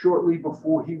speech shortly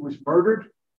before he was murdered,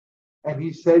 and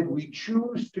he said, we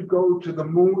choose to go to the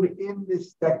moon in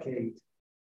this decade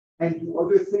and do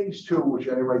other things too, which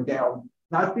I write down,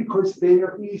 not because they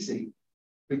are easy,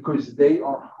 because they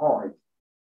are hard.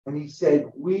 And he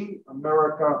said, we,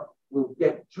 America, will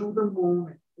get to the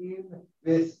moon in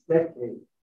this decade.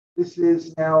 This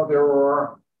is now, there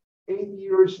are 8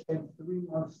 years and 3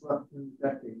 months left in the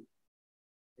decade.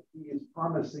 He is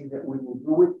promising that we will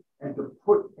do it, and to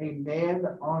put a man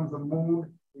on the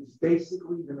moon is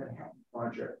basically the Manhattan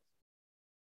Project.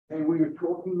 And we are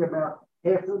talking about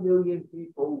 500,000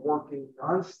 people working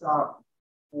nonstop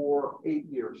for 8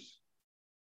 years.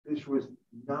 This was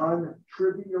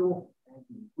non-trivial and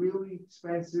really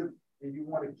expensive, and you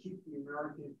want to keep the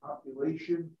American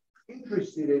population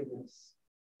interested in this,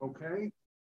 okay?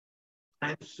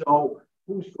 And so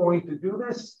who's going to do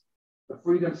this? The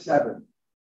Freedom Seven.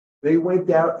 They went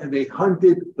out and they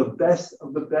hunted the best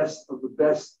of the best of the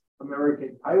best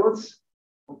American pilots,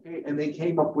 okay? And they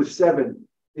came up with 7.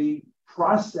 The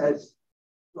process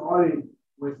started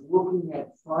with looking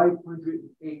at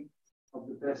 508 of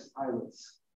the best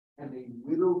pilots, and they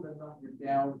whittled the number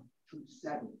down to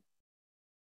 7.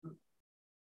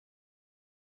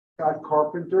 Scott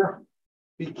Carpenter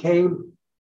became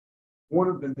one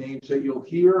of the names that you'll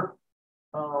hear.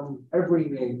 Every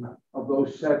name of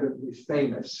those 7 is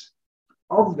famous.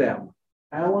 Of them,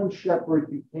 Alan Shepard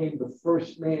became the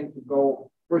first man to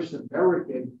go, first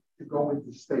American to go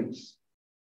into space.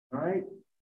 All right.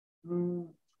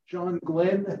 John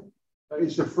Glenn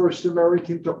is the first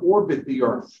American to orbit the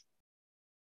Earth.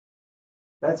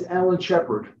 That's Alan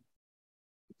Shepard.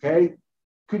 Okay.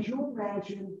 Could you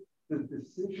imagine the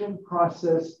decision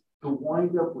process to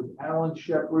wind up with Alan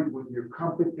Shepard when your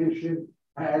competition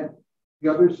had the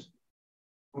others?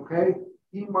 Okay.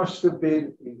 He must have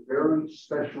been a very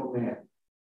special man.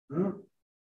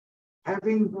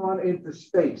 Having gone into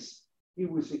space, he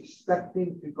was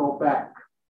expecting to go back.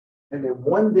 And then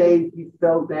one day he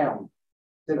fell down.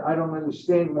 Said, I don't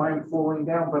understand why I'm falling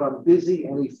down, but I'm busy.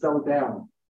 And he fell down.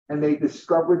 And they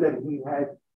discovered that he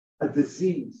had a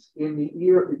disease in the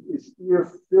ear, his ear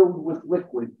filled with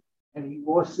liquid. And he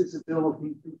lost his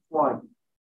ability to fly.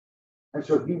 And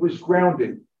so he was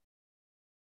grounded.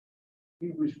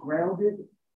 He was grounded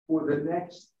for the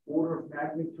next order of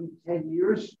magnitude 10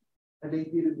 years. And they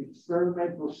did an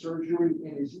experimental surgery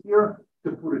in his ear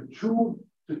to put a tube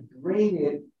to drain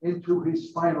it into his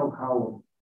spinal column.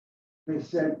 They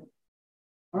said,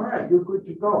 all right, you're good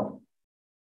to go.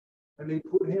 And they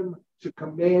put him to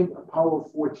command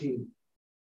Apollo 14.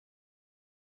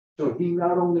 So he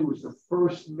not only was the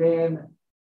first man,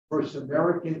 first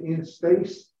American in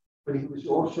space, but he was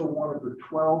also one of the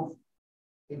 12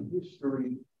 in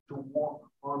history to walk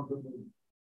on the moon.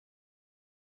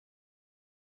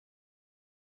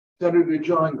 Senator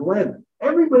John Glenn.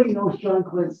 Everybody knows John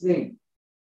Glenn's name.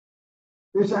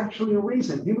 There's actually a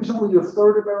reason. He was only the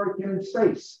 3rd American in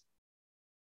space.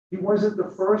 He wasn't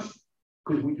the first,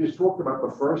 because we just talked about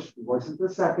the first. He wasn't the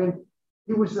second.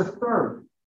 He was the 3rd,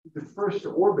 the first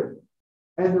to orbit.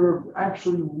 And there are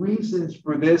actually reasons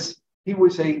for this. He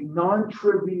was a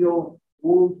non-trivial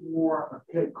World War,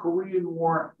 Korean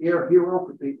War air hero,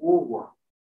 but they all were.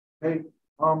 Okay?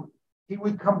 He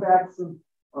would come back from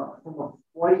a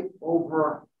flight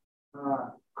over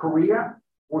Korea,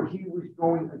 where he was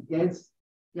going against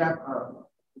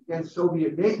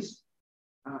Soviet MiGs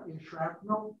in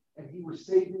shrapnel, and he was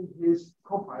saving his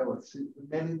co-pilots, the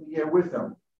men in the air with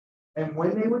him. And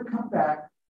when they would come back,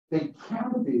 they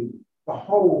counted the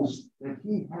holes that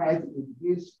he had in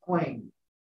his plane.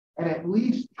 And at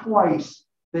least twice,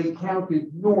 they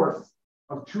counted north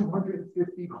of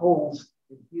 250 holes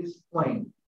in his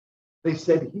plane. They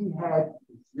said he had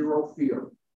 0 fear.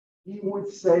 He would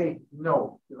say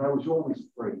no, and I was always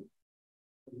afraid.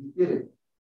 And he did it.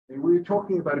 And we were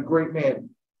talking about a great man.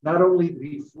 Not only did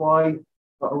he fly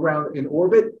around in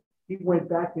orbit, he went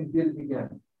back and did it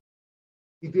again.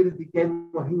 He did it again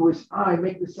when he was, I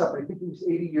make this up, I think he was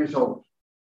 80 years old.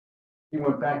 He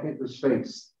went back into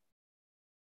space.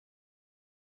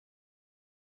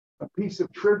 A piece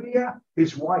of trivia,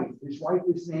 his wife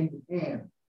is named Anne.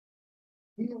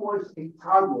 He was a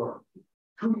toddler,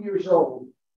 2 years old,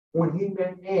 when he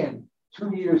met Anne,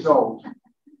 2 years old.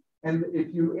 And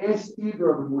if you ask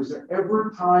either of them, was there ever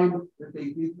a time that they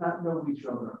did not know each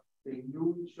other? They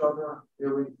knew each other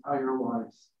their entire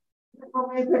lives. Isn't that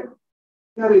romantic?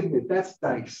 Gotta admit, that's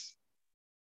nice.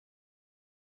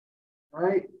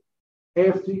 Right?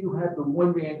 After you have the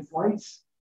one-man flights,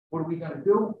 what are we going to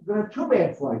do? We're going to have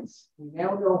two-man flights. We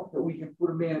now know that we can put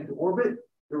a man into orbit.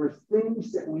 There are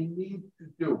things that we need to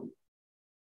do.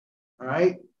 All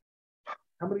right?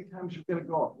 How many times are we going to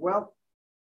go up? Well,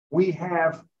 we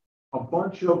have a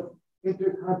bunch of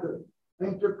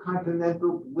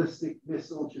intercontinental ballistic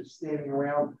missiles just standing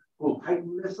around called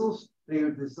Titan missiles. They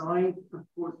are designed to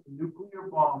put a nuclear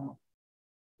bomb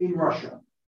in Russia.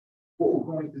 What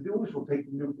we're going to do is we'll take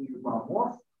the nuclear bomb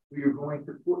off. We are going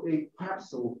to put a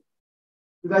capsule.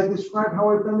 Did I describe how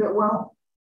I've done that well?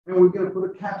 And we're going to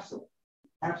put a capsule.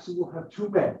 Capsule will have 2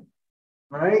 men,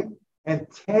 right? And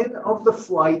 10 of the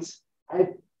flights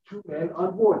had 2 men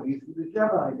on board. These were the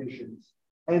Gemini missions.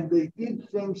 And they did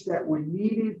things that were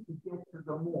needed to get to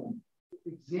the moon.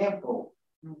 For example,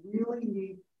 you really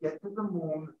need to get to the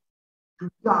moon to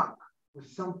dock with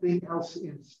something else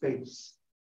in space.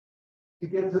 To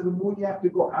get to the moon, you have to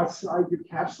go outside your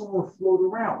capsule or float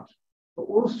around. But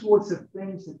all sorts of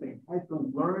things that they had to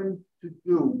learn to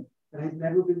do that had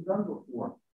never been done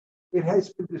before. It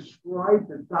has been described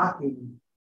that docking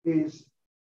is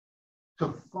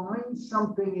to find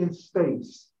something in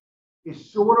space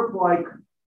is sort of like,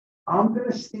 I'm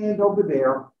going to stand over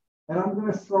there and I'm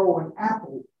going to throw an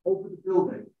apple over the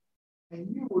building.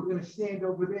 And you are going to stand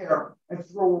over there and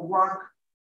throw a rock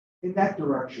in that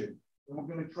direction. And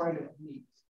we're going to try to meet.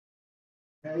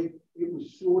 Okay? It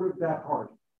was sort of that hard.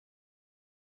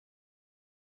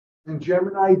 And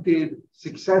Gemini did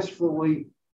successfully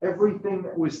everything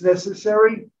that was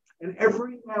necessary. And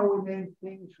every now and then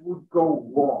things would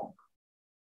go wrong.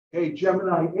 Okay,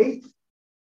 Gemini 8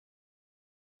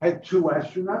 had 2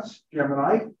 astronauts,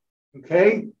 Gemini.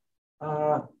 Okay.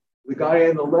 The guy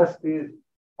on the left is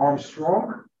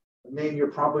Armstrong, a name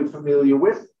you're probably familiar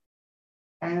with.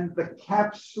 And the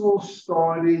capsule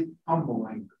started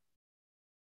tumbling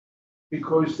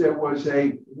because there was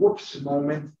a whoops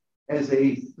moment as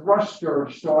a thruster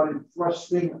started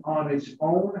thrusting on its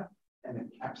own and the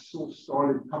capsule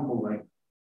started tumbling.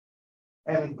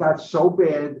 And it got so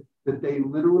bad that they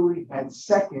literally had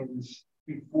seconds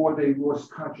before they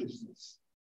lost consciousness.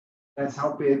 That's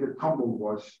how bad the tumble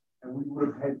was. And we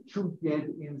would have had 2 dead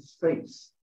in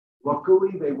space.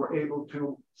 Luckily, they were able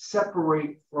to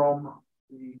separate from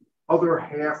the other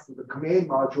half of the command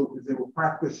module because they were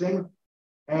practicing.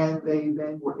 And they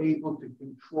then were able to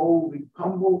control the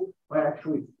tumble by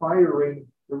actually firing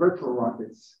the retro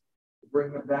rockets to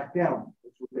bring them back down.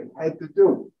 That's what they had to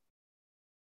do.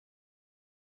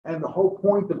 And the whole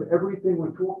point of everything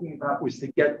we're talking about was to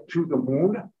get to the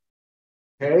moon.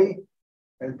 Okay?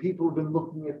 And people have been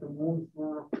looking at the moon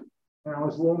for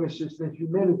as long as just as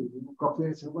humanity. You look up there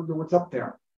and say, I wonder what's up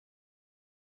there.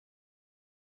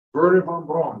 Werner von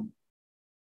Braun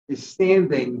is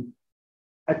standing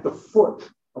at the foot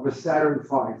of a Saturn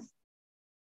V.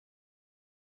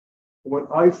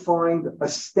 What I find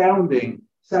astounding,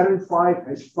 Saturn V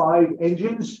has 5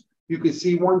 engines. You can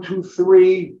see 1, 2,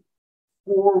 3,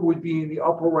 4 would be in the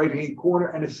upper right-hand corner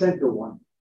and a center one.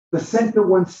 The center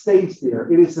one stays there.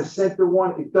 It is the center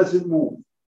one. It doesn't move.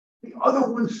 The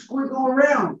other ones squiggle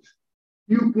around.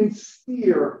 You can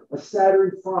steer a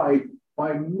Saturn V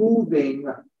by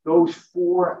moving those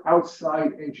 4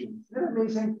 outside engines. Isn't that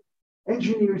amazing?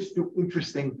 Engineers do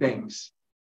interesting things.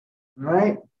 All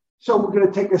right? So we're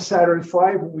going to take a Saturn V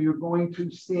and we are going to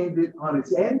stand it on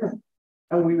its end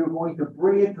and we are going to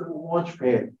bring it to the launch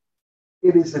pad.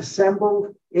 It is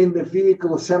assembled in the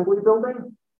vehicle assembly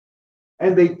building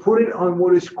and they put it on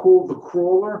what is called the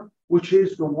crawler, which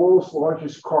is the world's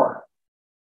largest car.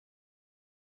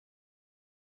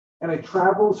 And it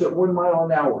travels at 1 mile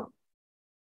an hour.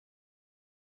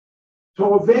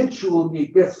 So eventually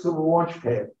it gets to the launch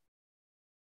pad.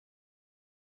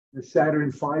 The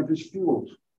Saturn V is fueled.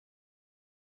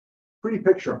 Pretty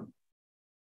picture.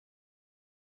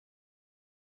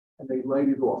 And they light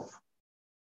it off.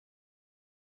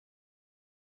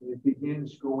 And it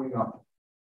begins going up.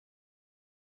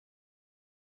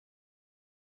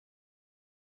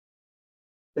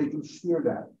 They can steer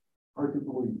that. Hard to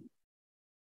believe.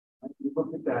 You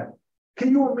look at that.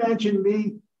 Can you imagine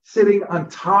me sitting on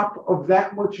top of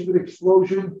that much of an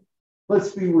explosion,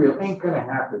 let's be real, ain't gonna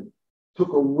happen.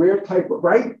 Took a rare type of,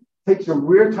 right? Takes a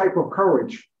rare type of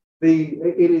courage.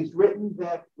 It is written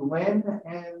that Glenn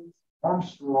and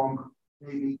Armstrong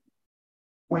maybe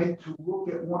went to look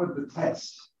at one of the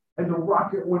tests, and the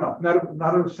rocket went up. Not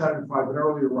a Saturn V, an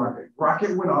earlier rocket.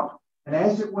 Rocket went up, and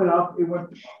as it went up, it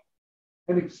went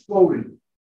and exploded.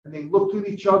 And they looked at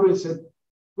each other and said,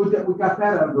 "Good that we got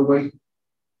that out of the way."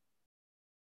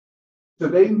 So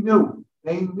they knew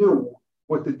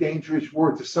what the dangers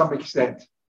were to some extent.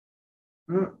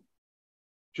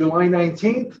 July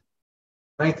 19th,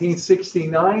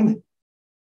 1969,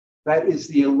 that is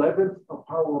the 11th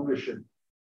Apollo mission.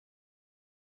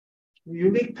 A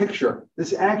unique picture.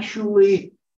 There's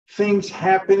actually things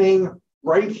happening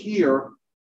right here.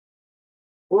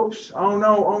 Oops, oh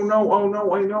no, I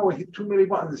know, I hit too many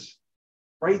buttons.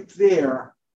 Right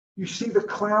there. You see the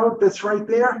cloud that's right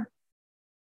there?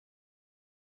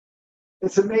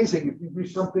 It's amazing if you do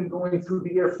something going through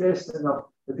the air fast enough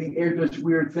that the air does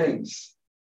weird things.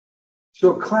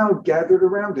 So a cloud gathered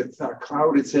around it. It's not a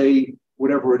cloud, it's a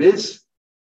whatever it is.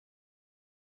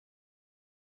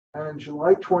 And on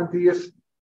July 20th,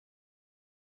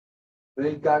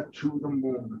 they got to the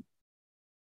moon.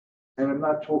 And I'm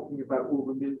not talking about all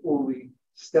the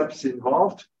steps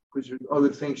involved, because there's other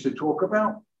things to talk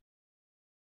about.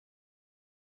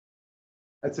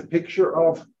 That's a picture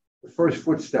of the first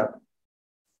footstep.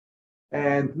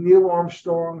 And Neil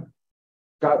Armstrong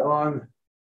got on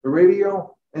the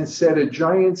radio and said, "A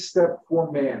giant step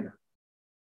for man,"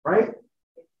 right?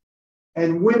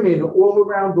 And women all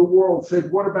around the world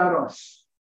said, "What about us?"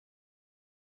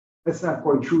 That's not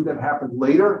quite true. That happened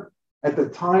later. At the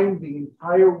time, the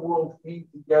entire world came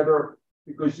together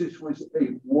because this was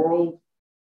a world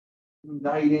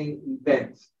uniting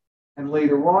event. And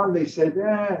later on, they said,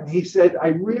 and he said, "I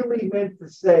really meant to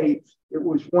say it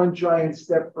was one giant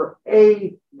step for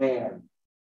a man."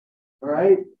 All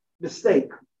right?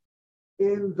 Mistake.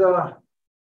 In the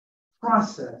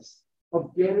process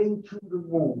of getting to the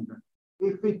moon,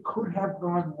 if it could have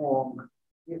gone wrong,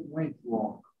 it went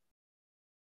wrong.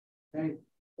 Okay?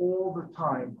 All the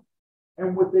time.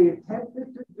 And what they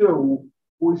attempted to do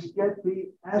was get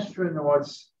the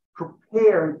astronauts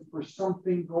prepared for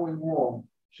something going wrong.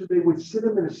 So they would sit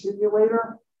them in a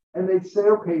simulator and they'd say,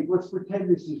 "Okay, let's pretend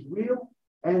this is real."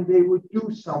 And they would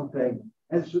do something.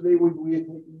 And so we were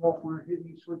taking off, we were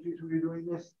hitting switches, we were doing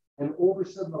this. And all of a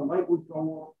sudden the light would go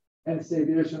off and say,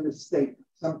 "There's a mistake.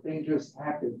 Something just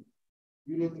happened.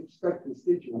 You didn't expect this,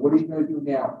 did you? What are you going to do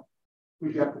now?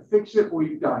 Because you have to fix it or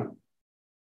you die."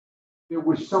 There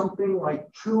was something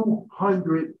like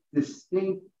 200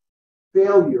 distinct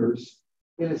failures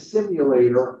in a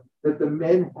simulator that the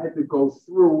men had to go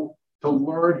through to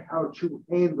learn how to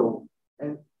handle.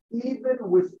 And even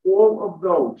with all of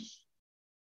those,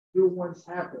 new ones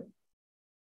happened.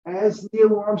 As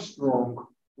Neil Armstrong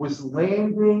was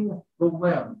landing the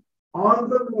LEM on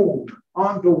the moon,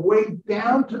 on the way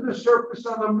down to the surface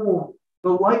of the moon, the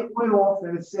light went off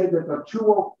and it said that the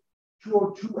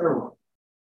 202 error.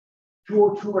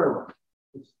 202 error.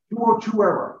 It's 202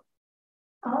 error.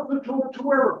 How's the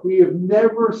 202 error? We have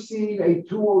never seen a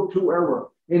 202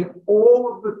 error in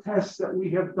all of the tests that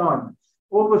we have done,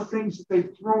 all the things that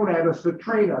they've thrown at us to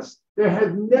train us. There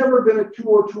has never been a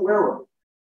 202 error.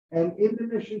 And in the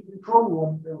mission control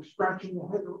room, they were scratching their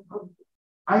head.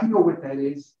 I know what that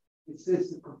is. It says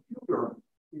the computer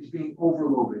is being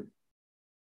overloaded.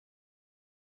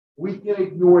 We can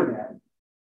ignore that.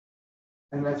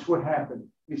 And that's what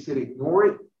happened. They said, "Ignore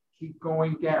it, keep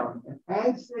going down." And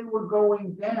as they were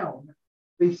going down,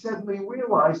 they suddenly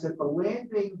realized that the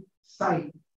landing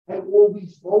site had all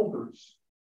these boulders.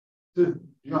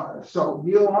 So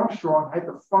Neil Armstrong had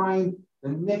to find the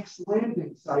next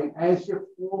landing site as you're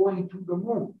falling to the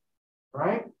moon,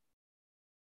 right?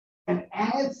 And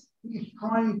as he's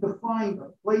trying to find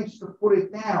a place to put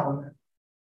it down,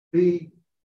 the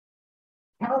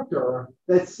counter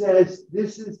that says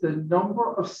this is the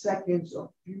number of seconds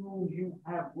of fuel you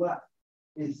have left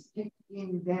is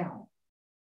ticking down.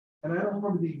 And I don't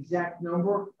remember the exact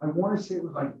number. I want to say it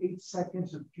was like 8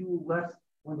 seconds of fuel left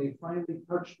when they finally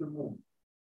touched the moon.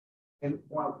 And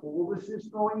while all this is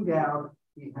going down,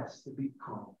 he has to be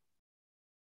calm.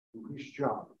 Do his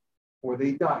job, or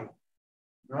they die.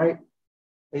 Right?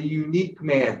 A unique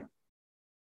man.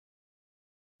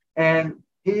 And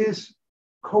his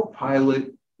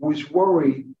co-pilot was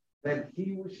worried that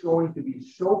he was going to be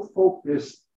so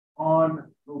focused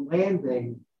on the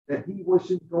landing that he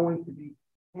wasn't going to be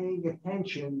paying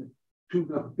attention to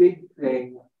the big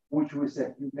thing, which was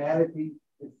that humanity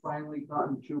had finally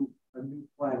gotten to a new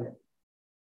planet.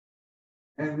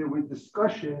 And there were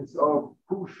discussions of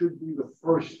who should be the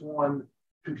first one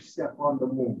to step on the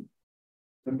moon.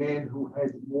 The man who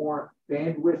has more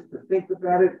bandwidth to think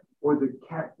about it, or the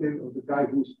captain or the guy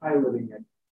who's piloting it.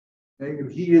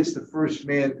 And he is the first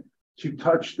man to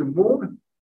touch the moon.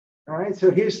 All right, so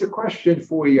here's the question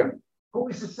for you. Who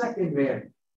is the second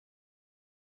man?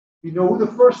 You know who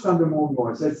the first on the moon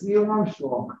was? That's Neil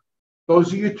Armstrong.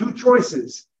 Those are your two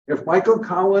choices. If Michael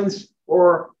Collins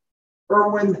or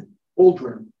Erwin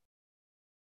Aldrin.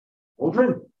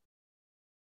 Aldrin,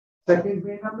 second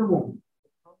man on the moon.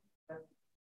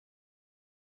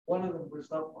 One of them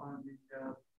was up on the.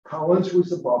 Collins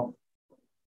was above.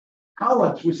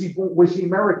 Collins, was he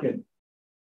American?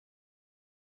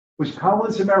 Was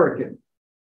Collins American?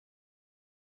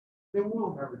 They were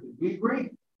all American. We agree.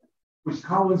 Was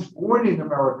Collins born in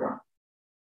America?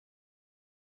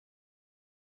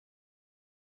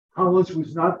 Collins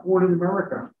was not born in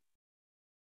America.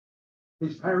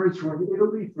 His parents were in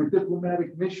Italy for a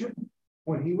diplomatic mission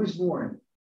when he was born.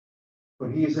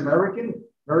 But he is American,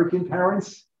 American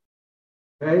parents.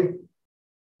 Okay?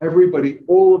 Everybody,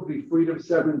 all of the Freedom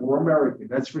Seven were American,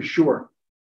 that's for sure.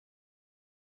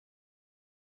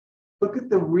 Look at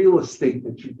the real estate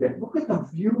that you get. Look at the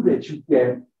view that you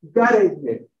get. You got to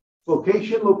admit,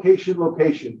 location, location,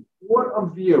 location. What a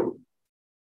view.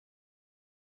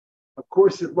 Of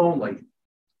course, it's lonely.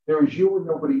 There is you and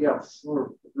nobody else.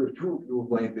 Or there are two of you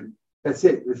who landed. That's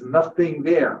it. There's nothing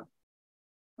there.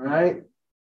 All right?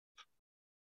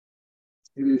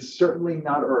 It is certainly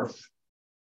not Earth.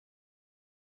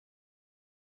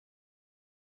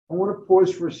 I want to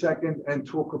pause for a second and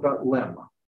talk about LEM,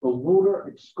 the Lunar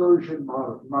Excursion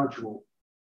Module.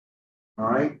 All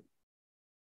right?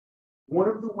 One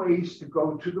of the ways to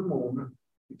go to the moon,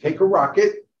 you take a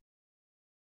rocket,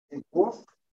 take off,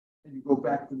 and you go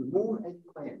back to the moon and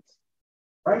you land.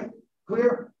 Right?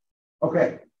 Clear?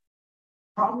 Okay.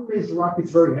 Problem is the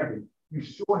rocket's very heavy. You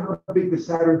saw how big the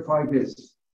Saturn V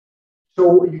is.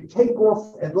 So when you take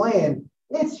off and land,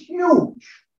 it's huge.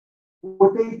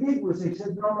 What they did was they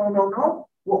said, no, no, no, no.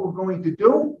 What we're going to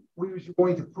do, we're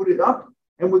going to put it up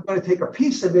and we're going to take a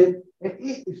piece of it and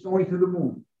it is going to the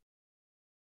moon.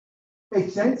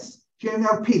 Makes sense? Jam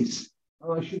out piece.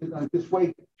 Oh, I should have done it this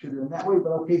way, should have done that way,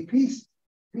 but okay, piece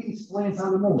lands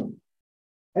on the moon.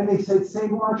 And they said,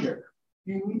 same logic.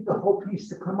 You need the whole piece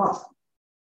to come up.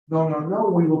 No, no, no.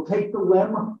 We will take the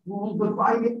LEM, we will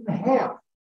divide it in half.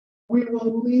 We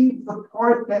will leave the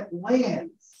part that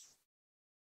lands.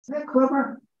 Isn't that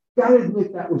clever? Gotta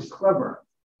admit that was clever.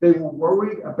 They were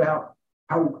worried about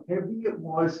how heavy it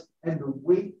was and the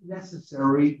weight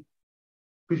necessary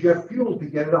because you have fuel to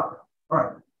get it up. All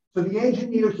right. So the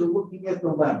engineers are looking at the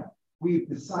LEM. We've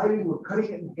decided we're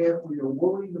cutting it in half. We are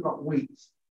worrying about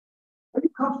weights. Are you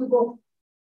comfortable?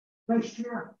 Nice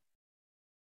chair.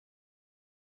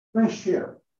 Nice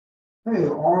chair. Hey,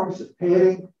 the arms, the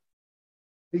padding.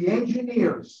 The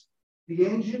engineers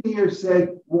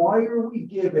said, why are we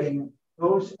giving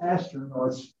those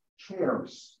astronauts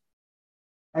chairs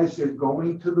as they're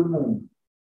going to the moon?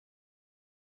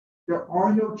 There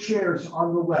are no chairs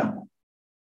on the LEM.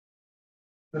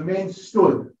 The men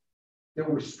stood. There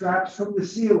were straps from the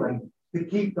ceiling to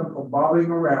keep them from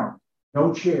bobbing around.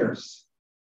 No chairs,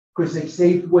 because they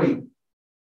saved weight.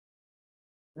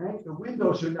 Right? The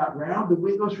windows are not round. The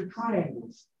windows are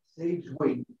triangles. Saves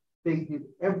weight. They did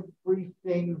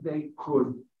everything they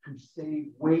could to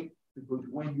save weight because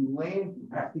when you land, you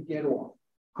have to get off.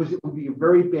 Because it would be a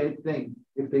very bad thing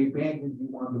if they abandoned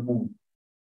you on the moon.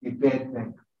 A bad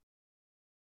thing.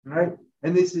 All right?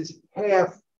 And this is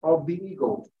half of the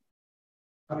Eagle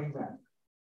coming back.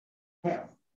 Half.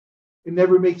 It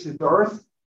never makes it to Earth.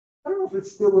 I don't know if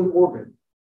it's still in orbit.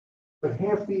 But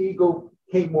half the Eagle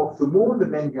came off the moon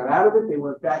and then got out of it. They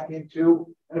went back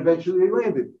into, and eventually they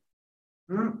landed.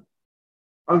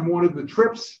 On one of the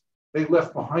trips, they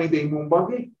left behind a moon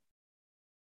buggy,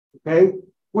 okay,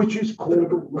 which is called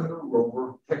a lunar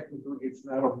rover. Technically, it's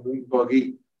not a moon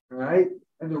buggy, all right?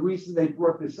 And the reason they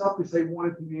brought this up is they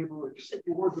wanted to be able to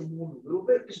explore the moon a little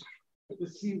bit to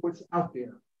see what's out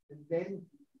there. And then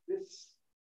this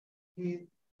can't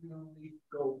really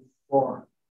go far,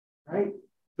 right?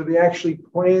 So they actually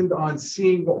planned on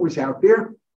seeing what was out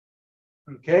there,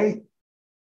 okay?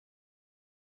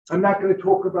 I'm not going to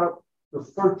talk about the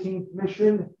 13th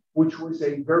mission, which was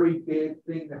a very bad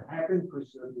thing that happened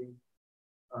because the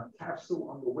capsule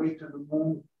on the way to the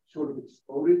moon sort of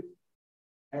exploded.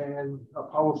 And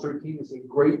Apollo 13 is a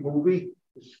great movie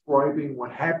describing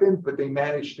what happened, but they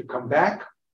managed to come back.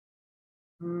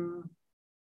 And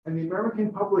the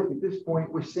American public at this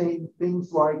point was saying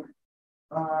things like,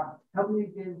 Tell me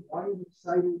again, why are you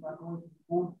excited about going to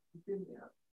the moon? You've been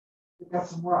there. They got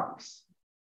some rocks.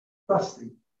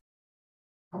 Dusty.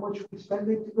 How much are we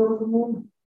spending to go to the moon?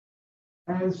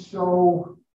 And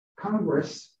so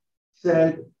Congress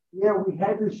said, yeah, we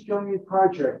had this giant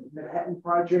project, the Manhattan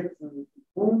Project for the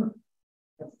moon,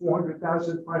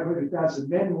 400,000, 500,000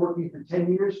 men working for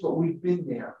 10 years, but we've been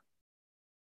there.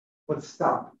 Let's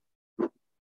stop.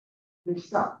 They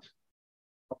stopped.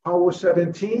 Apollo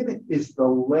 17 is the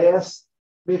last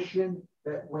mission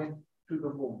that went to the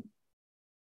moon.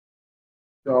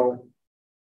 So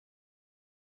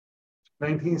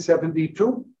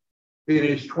 1972, it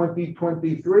is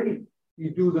 2023. You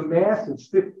do the math, it's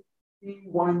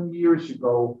 51 years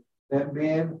ago that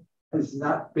man has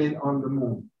not been on the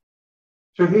moon.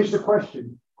 So here's the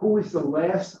question. Who is the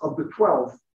last of the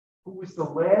 12? Who is the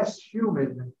last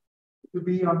human to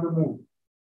be on the moon?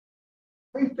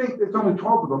 We think there's only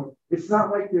 12 of them. It's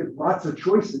not like there's lots of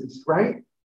choices, right?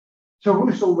 So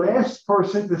who's the last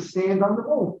person to stand on the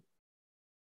moon?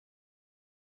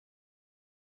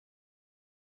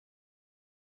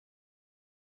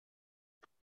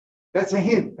 That's a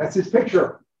hint. That's his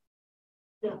picture.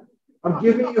 Yeah. I'm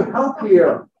giving you help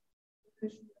here.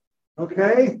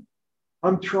 Okay?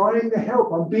 I'm trying to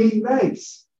help. I'm being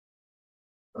nice.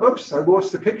 Oops, I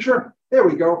lost the picture. There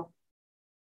we go.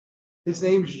 His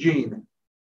name's Gene.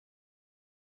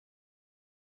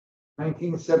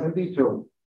 1972,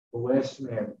 the last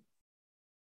man.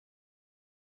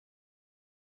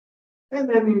 And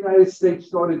then the United States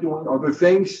started doing other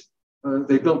things.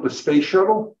 They built a space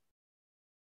shuttle.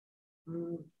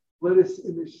 Let us,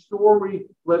 in this story,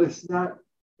 let us not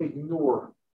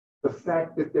ignore the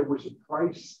fact that there was a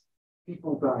price.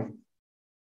 People died.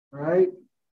 All right?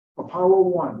 Apollo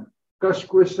 1, Gus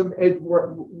Grissom,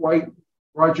 Edward White,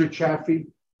 Roger Chaffee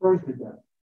burned to death.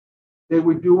 They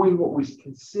were doing what was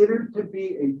considered to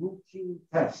be a routine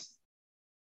test.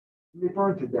 They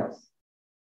burned to death.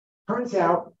 Turns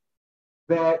out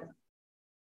that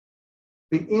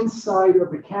the inside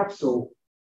of the capsule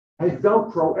had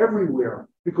Velcro everywhere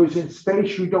because in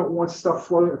space you don't want stuff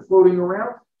floating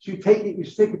around. So you take it, you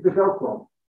stick it to Velcro.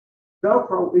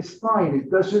 Velcro is fine.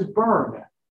 It doesn't burn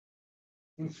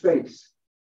in space.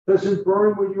 It doesn't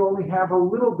burn when you only have a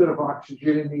little bit of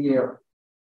oxygen in the air.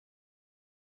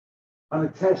 On a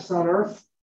test on Earth,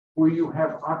 where you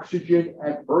have oxygen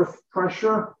at Earth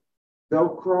pressure,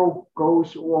 Velcro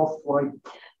goes off like,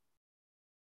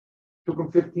 took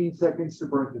them 15 seconds to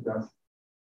burn to death.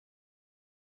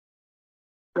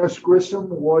 Gus Grissom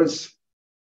was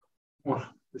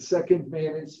the second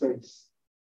man in space,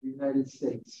 the United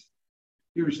States.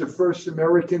 He was the first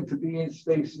American to be in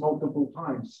space multiple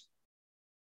times.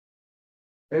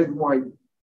 Ed White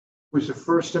was the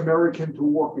first American to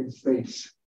walk in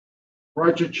space.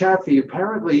 Roger Chaffee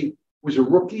apparently was a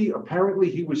rookie. Apparently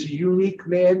he was a unique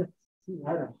man. He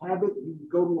had a habit. He would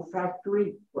go to a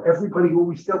factory where everybody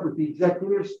always dealt with the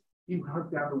executives. He would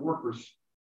hunt down the workers.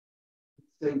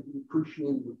 He'd say he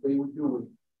appreciated what they were doing.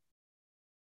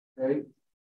 Okay?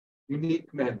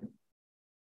 Unique men.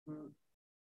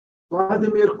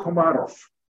 Vladimir Komarov.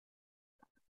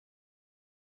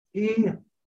 He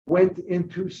went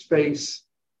into space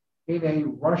in a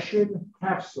Russian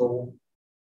capsule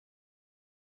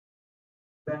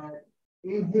that,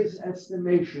 in his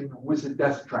estimation, was a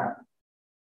death trap.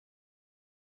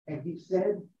 And he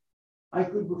said, I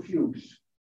could refuse.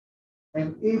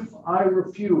 And if I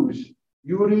refuse,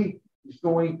 Yuri is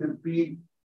going to be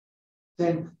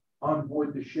sent on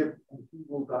board the ship and he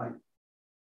will die.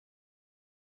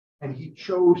 And he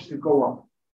chose to go up.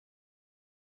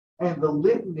 And the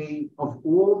litany of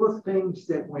all the things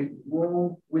that went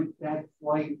wrong with that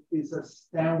flight is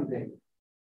astounding.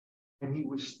 And he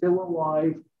was still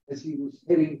alive as he was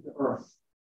heading to Earth.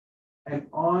 And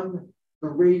on the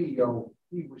radio,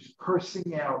 he was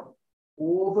cursing out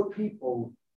all the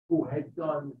people who had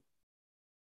done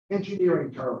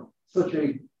engineering term, such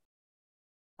a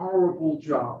horrible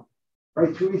job.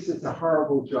 Right, Teresa, it's a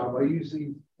horrible job. I use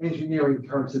the engineering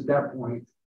terms at that point.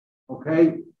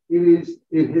 Okay,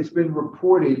 it has been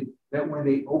reported that when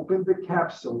they opened the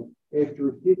capsule after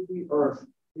it hit the Earth,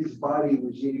 his body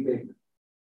was itty bitty.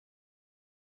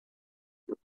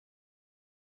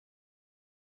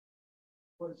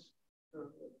 I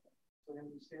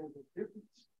understand the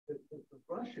difference that the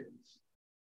Russians,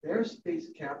 their space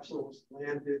capsules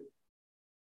landed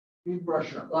In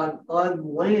Russia.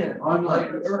 on land, on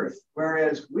Earth,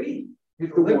 whereas we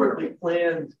deliberately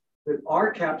planned that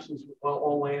our capsules would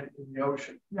all land in the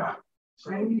ocean. Yeah.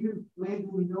 So even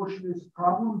landing in the ocean is a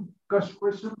problem. Gus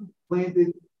Grissom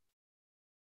landed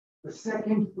the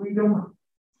second Freedom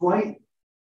flight,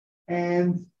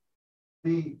 and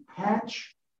the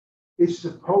hatch is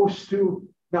supposed to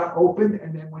not open,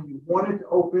 and then when you want it to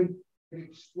open, it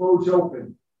explodes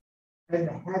open. And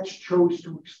the hatch chose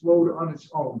to explode on its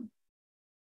own.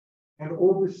 And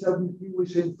all of a sudden, he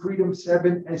was in Freedom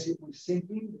 7 as it was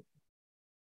sinking.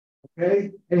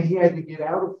 Okay? And he had to get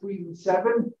out of Freedom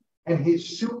 7, and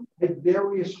his suit had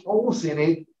various holes in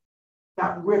it,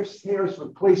 not rips, tears,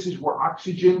 but places where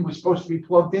oxygen was supposed to be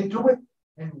plugged into it,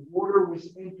 and water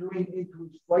was entering into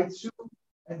his flight suit,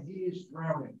 and he is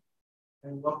drowning.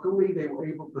 And luckily, they were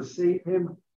able to save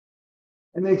him.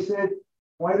 And they said,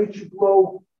 "Why did you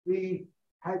blow the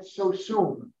hatch so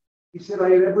soon?" He said, "I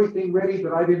had everything ready,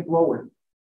 but I didn't blow it."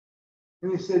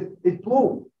 And they said, "It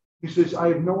blew." He says, "I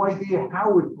have no idea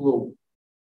how it blew."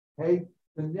 Okay.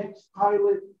 The next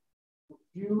pilot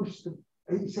refused to,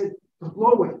 he said, to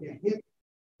blow it, you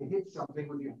hit something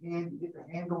with your hand, you hit the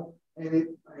handle, and it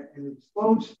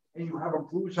explodes, and you have a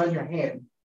bruise on your hand.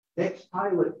 Next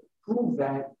pilot proved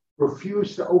that,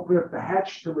 refused to open up the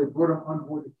hatch till they brought him on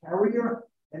board the carrier,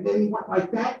 and then he went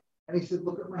like that, and he said,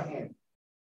 "Look at my hand."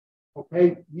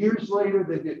 Okay, years later,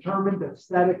 they determined that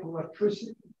static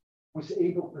electricity was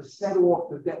able to set off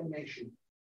the detonation.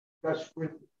 Gus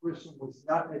Grissom was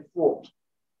not at fault.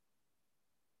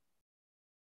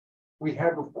 We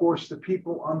have, of course, the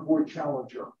people on board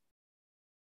Challenger.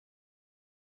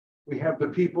 We have the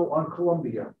people on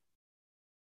Columbia.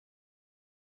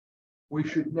 We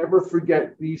should never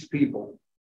forget these people.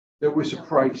 There was a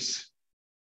price.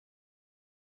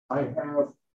 I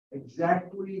have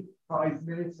exactly 5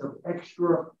 minutes of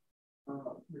extra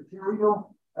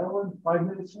material. Ellen, 5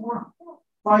 minutes more?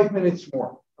 5 minutes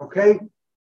more, okay?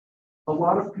 A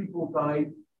lot of people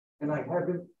died, and I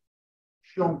haven't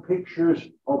shown pictures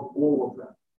of all of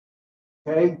them,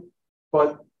 okay?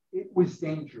 But it was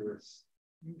dangerous.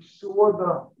 You saw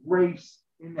the race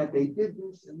in that they did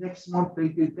this, and next month they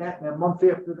did that, and a month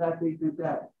after that they did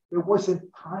that. There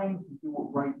wasn't time to do it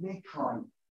right. They tried,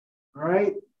 all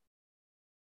right?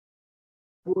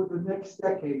 For the next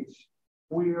decades,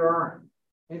 we are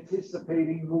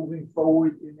anticipating moving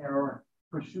forward in our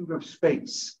pursuit of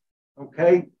space,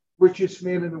 okay? Richest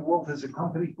man in the world has a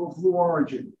company called Blue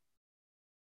Origin.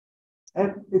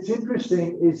 And it's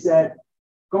interesting is that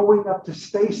going up to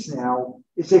space now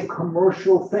is a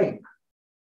commercial thing.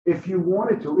 If you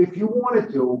wanted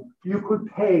to, you could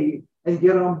pay and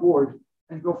get on board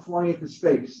and go fly into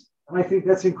space. And I think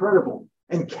that's incredible.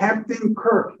 And Captain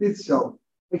Kirk did so.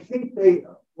 I think they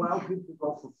allowed him to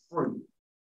go for free.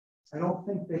 I don't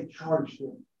think they charged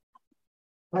him.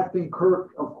 Captain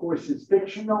Kirk, of course, is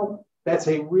fictional. That's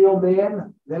a real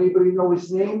man. Does anybody know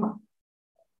his name?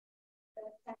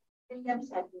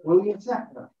 William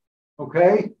Shatner.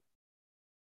 Okay.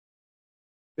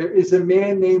 There is a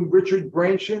man named Richard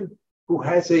Branson who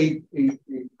has a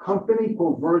company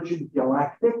called Virgin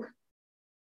Galactic.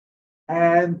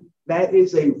 And that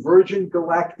is a Virgin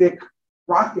Galactic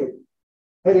rocket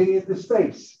heading into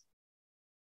space.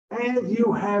 And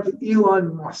you have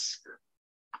Elon Musk.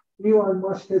 Elon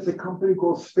Musk has a company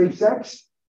called SpaceX.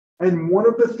 And one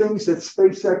of the things that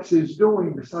SpaceX is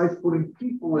doing, besides putting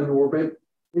people in orbit,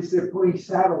 is they're putting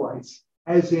satellites,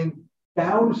 as in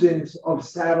thousands of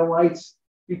satellites,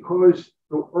 because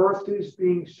the Earth is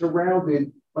being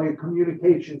surrounded by a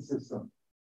communication system.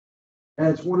 And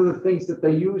it's one of the things that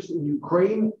they use in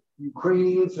Ukraine.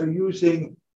 Ukrainians are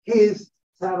using his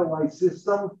satellite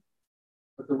system,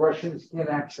 but the Russians can't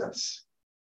access.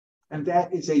 And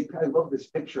that is I love this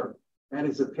picture. That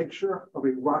is a picture of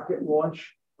a rocket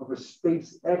launch of a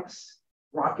SpaceX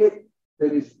rocket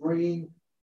that is bringing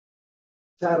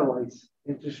satellites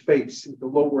into space, into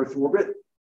low Earth orbit.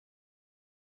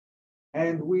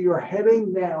 And we are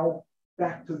heading now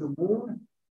back to the moon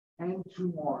and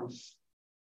to Mars.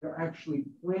 They're actually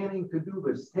planning to do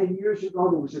this. 10 years ago,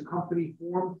 there was a company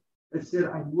formed that said,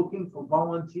 "I'm looking for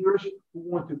volunteers who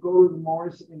want to go to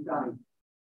Mars and die."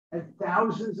 And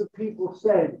thousands of people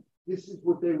said, this is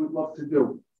what they would love to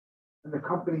do. And the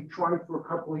company tried for a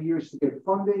couple of years to get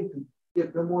funding, to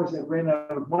get to Mars, that ran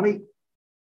out of money.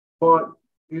 But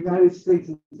the United States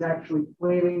is actually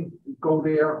planning to go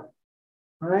there,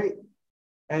 right?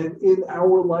 And in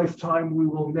our lifetime, we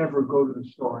will never go to the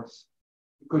stars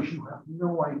because you have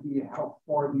no idea how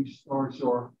far these stars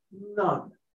are.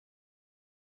 None.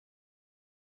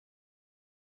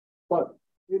 But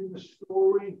in the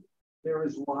story, there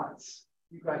is lots.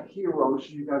 You got heroes,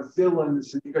 you got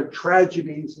villains, and you got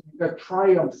tragedies, and you got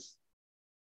triumphs.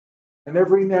 And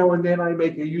every now and then I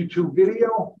make a YouTube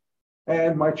video,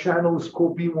 and my channel is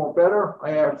called Be More Better.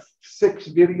 I have 6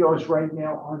 videos right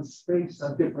now on space,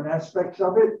 on different aspects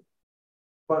of it.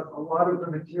 But a lot of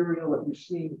the material that you're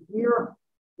seeing here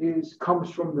comes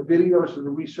from the videos and the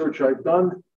research I've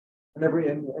done. And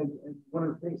one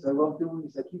of the things I love doing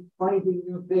is I keep finding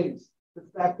new things. The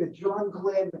fact that John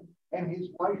Glenn and his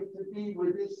wife to be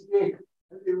with this Nick,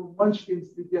 and they were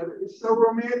munchkins together, is so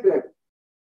romantic.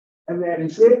 And that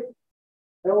is it.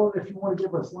 Ellen, if you want to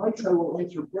give us likes, I will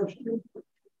answer questions.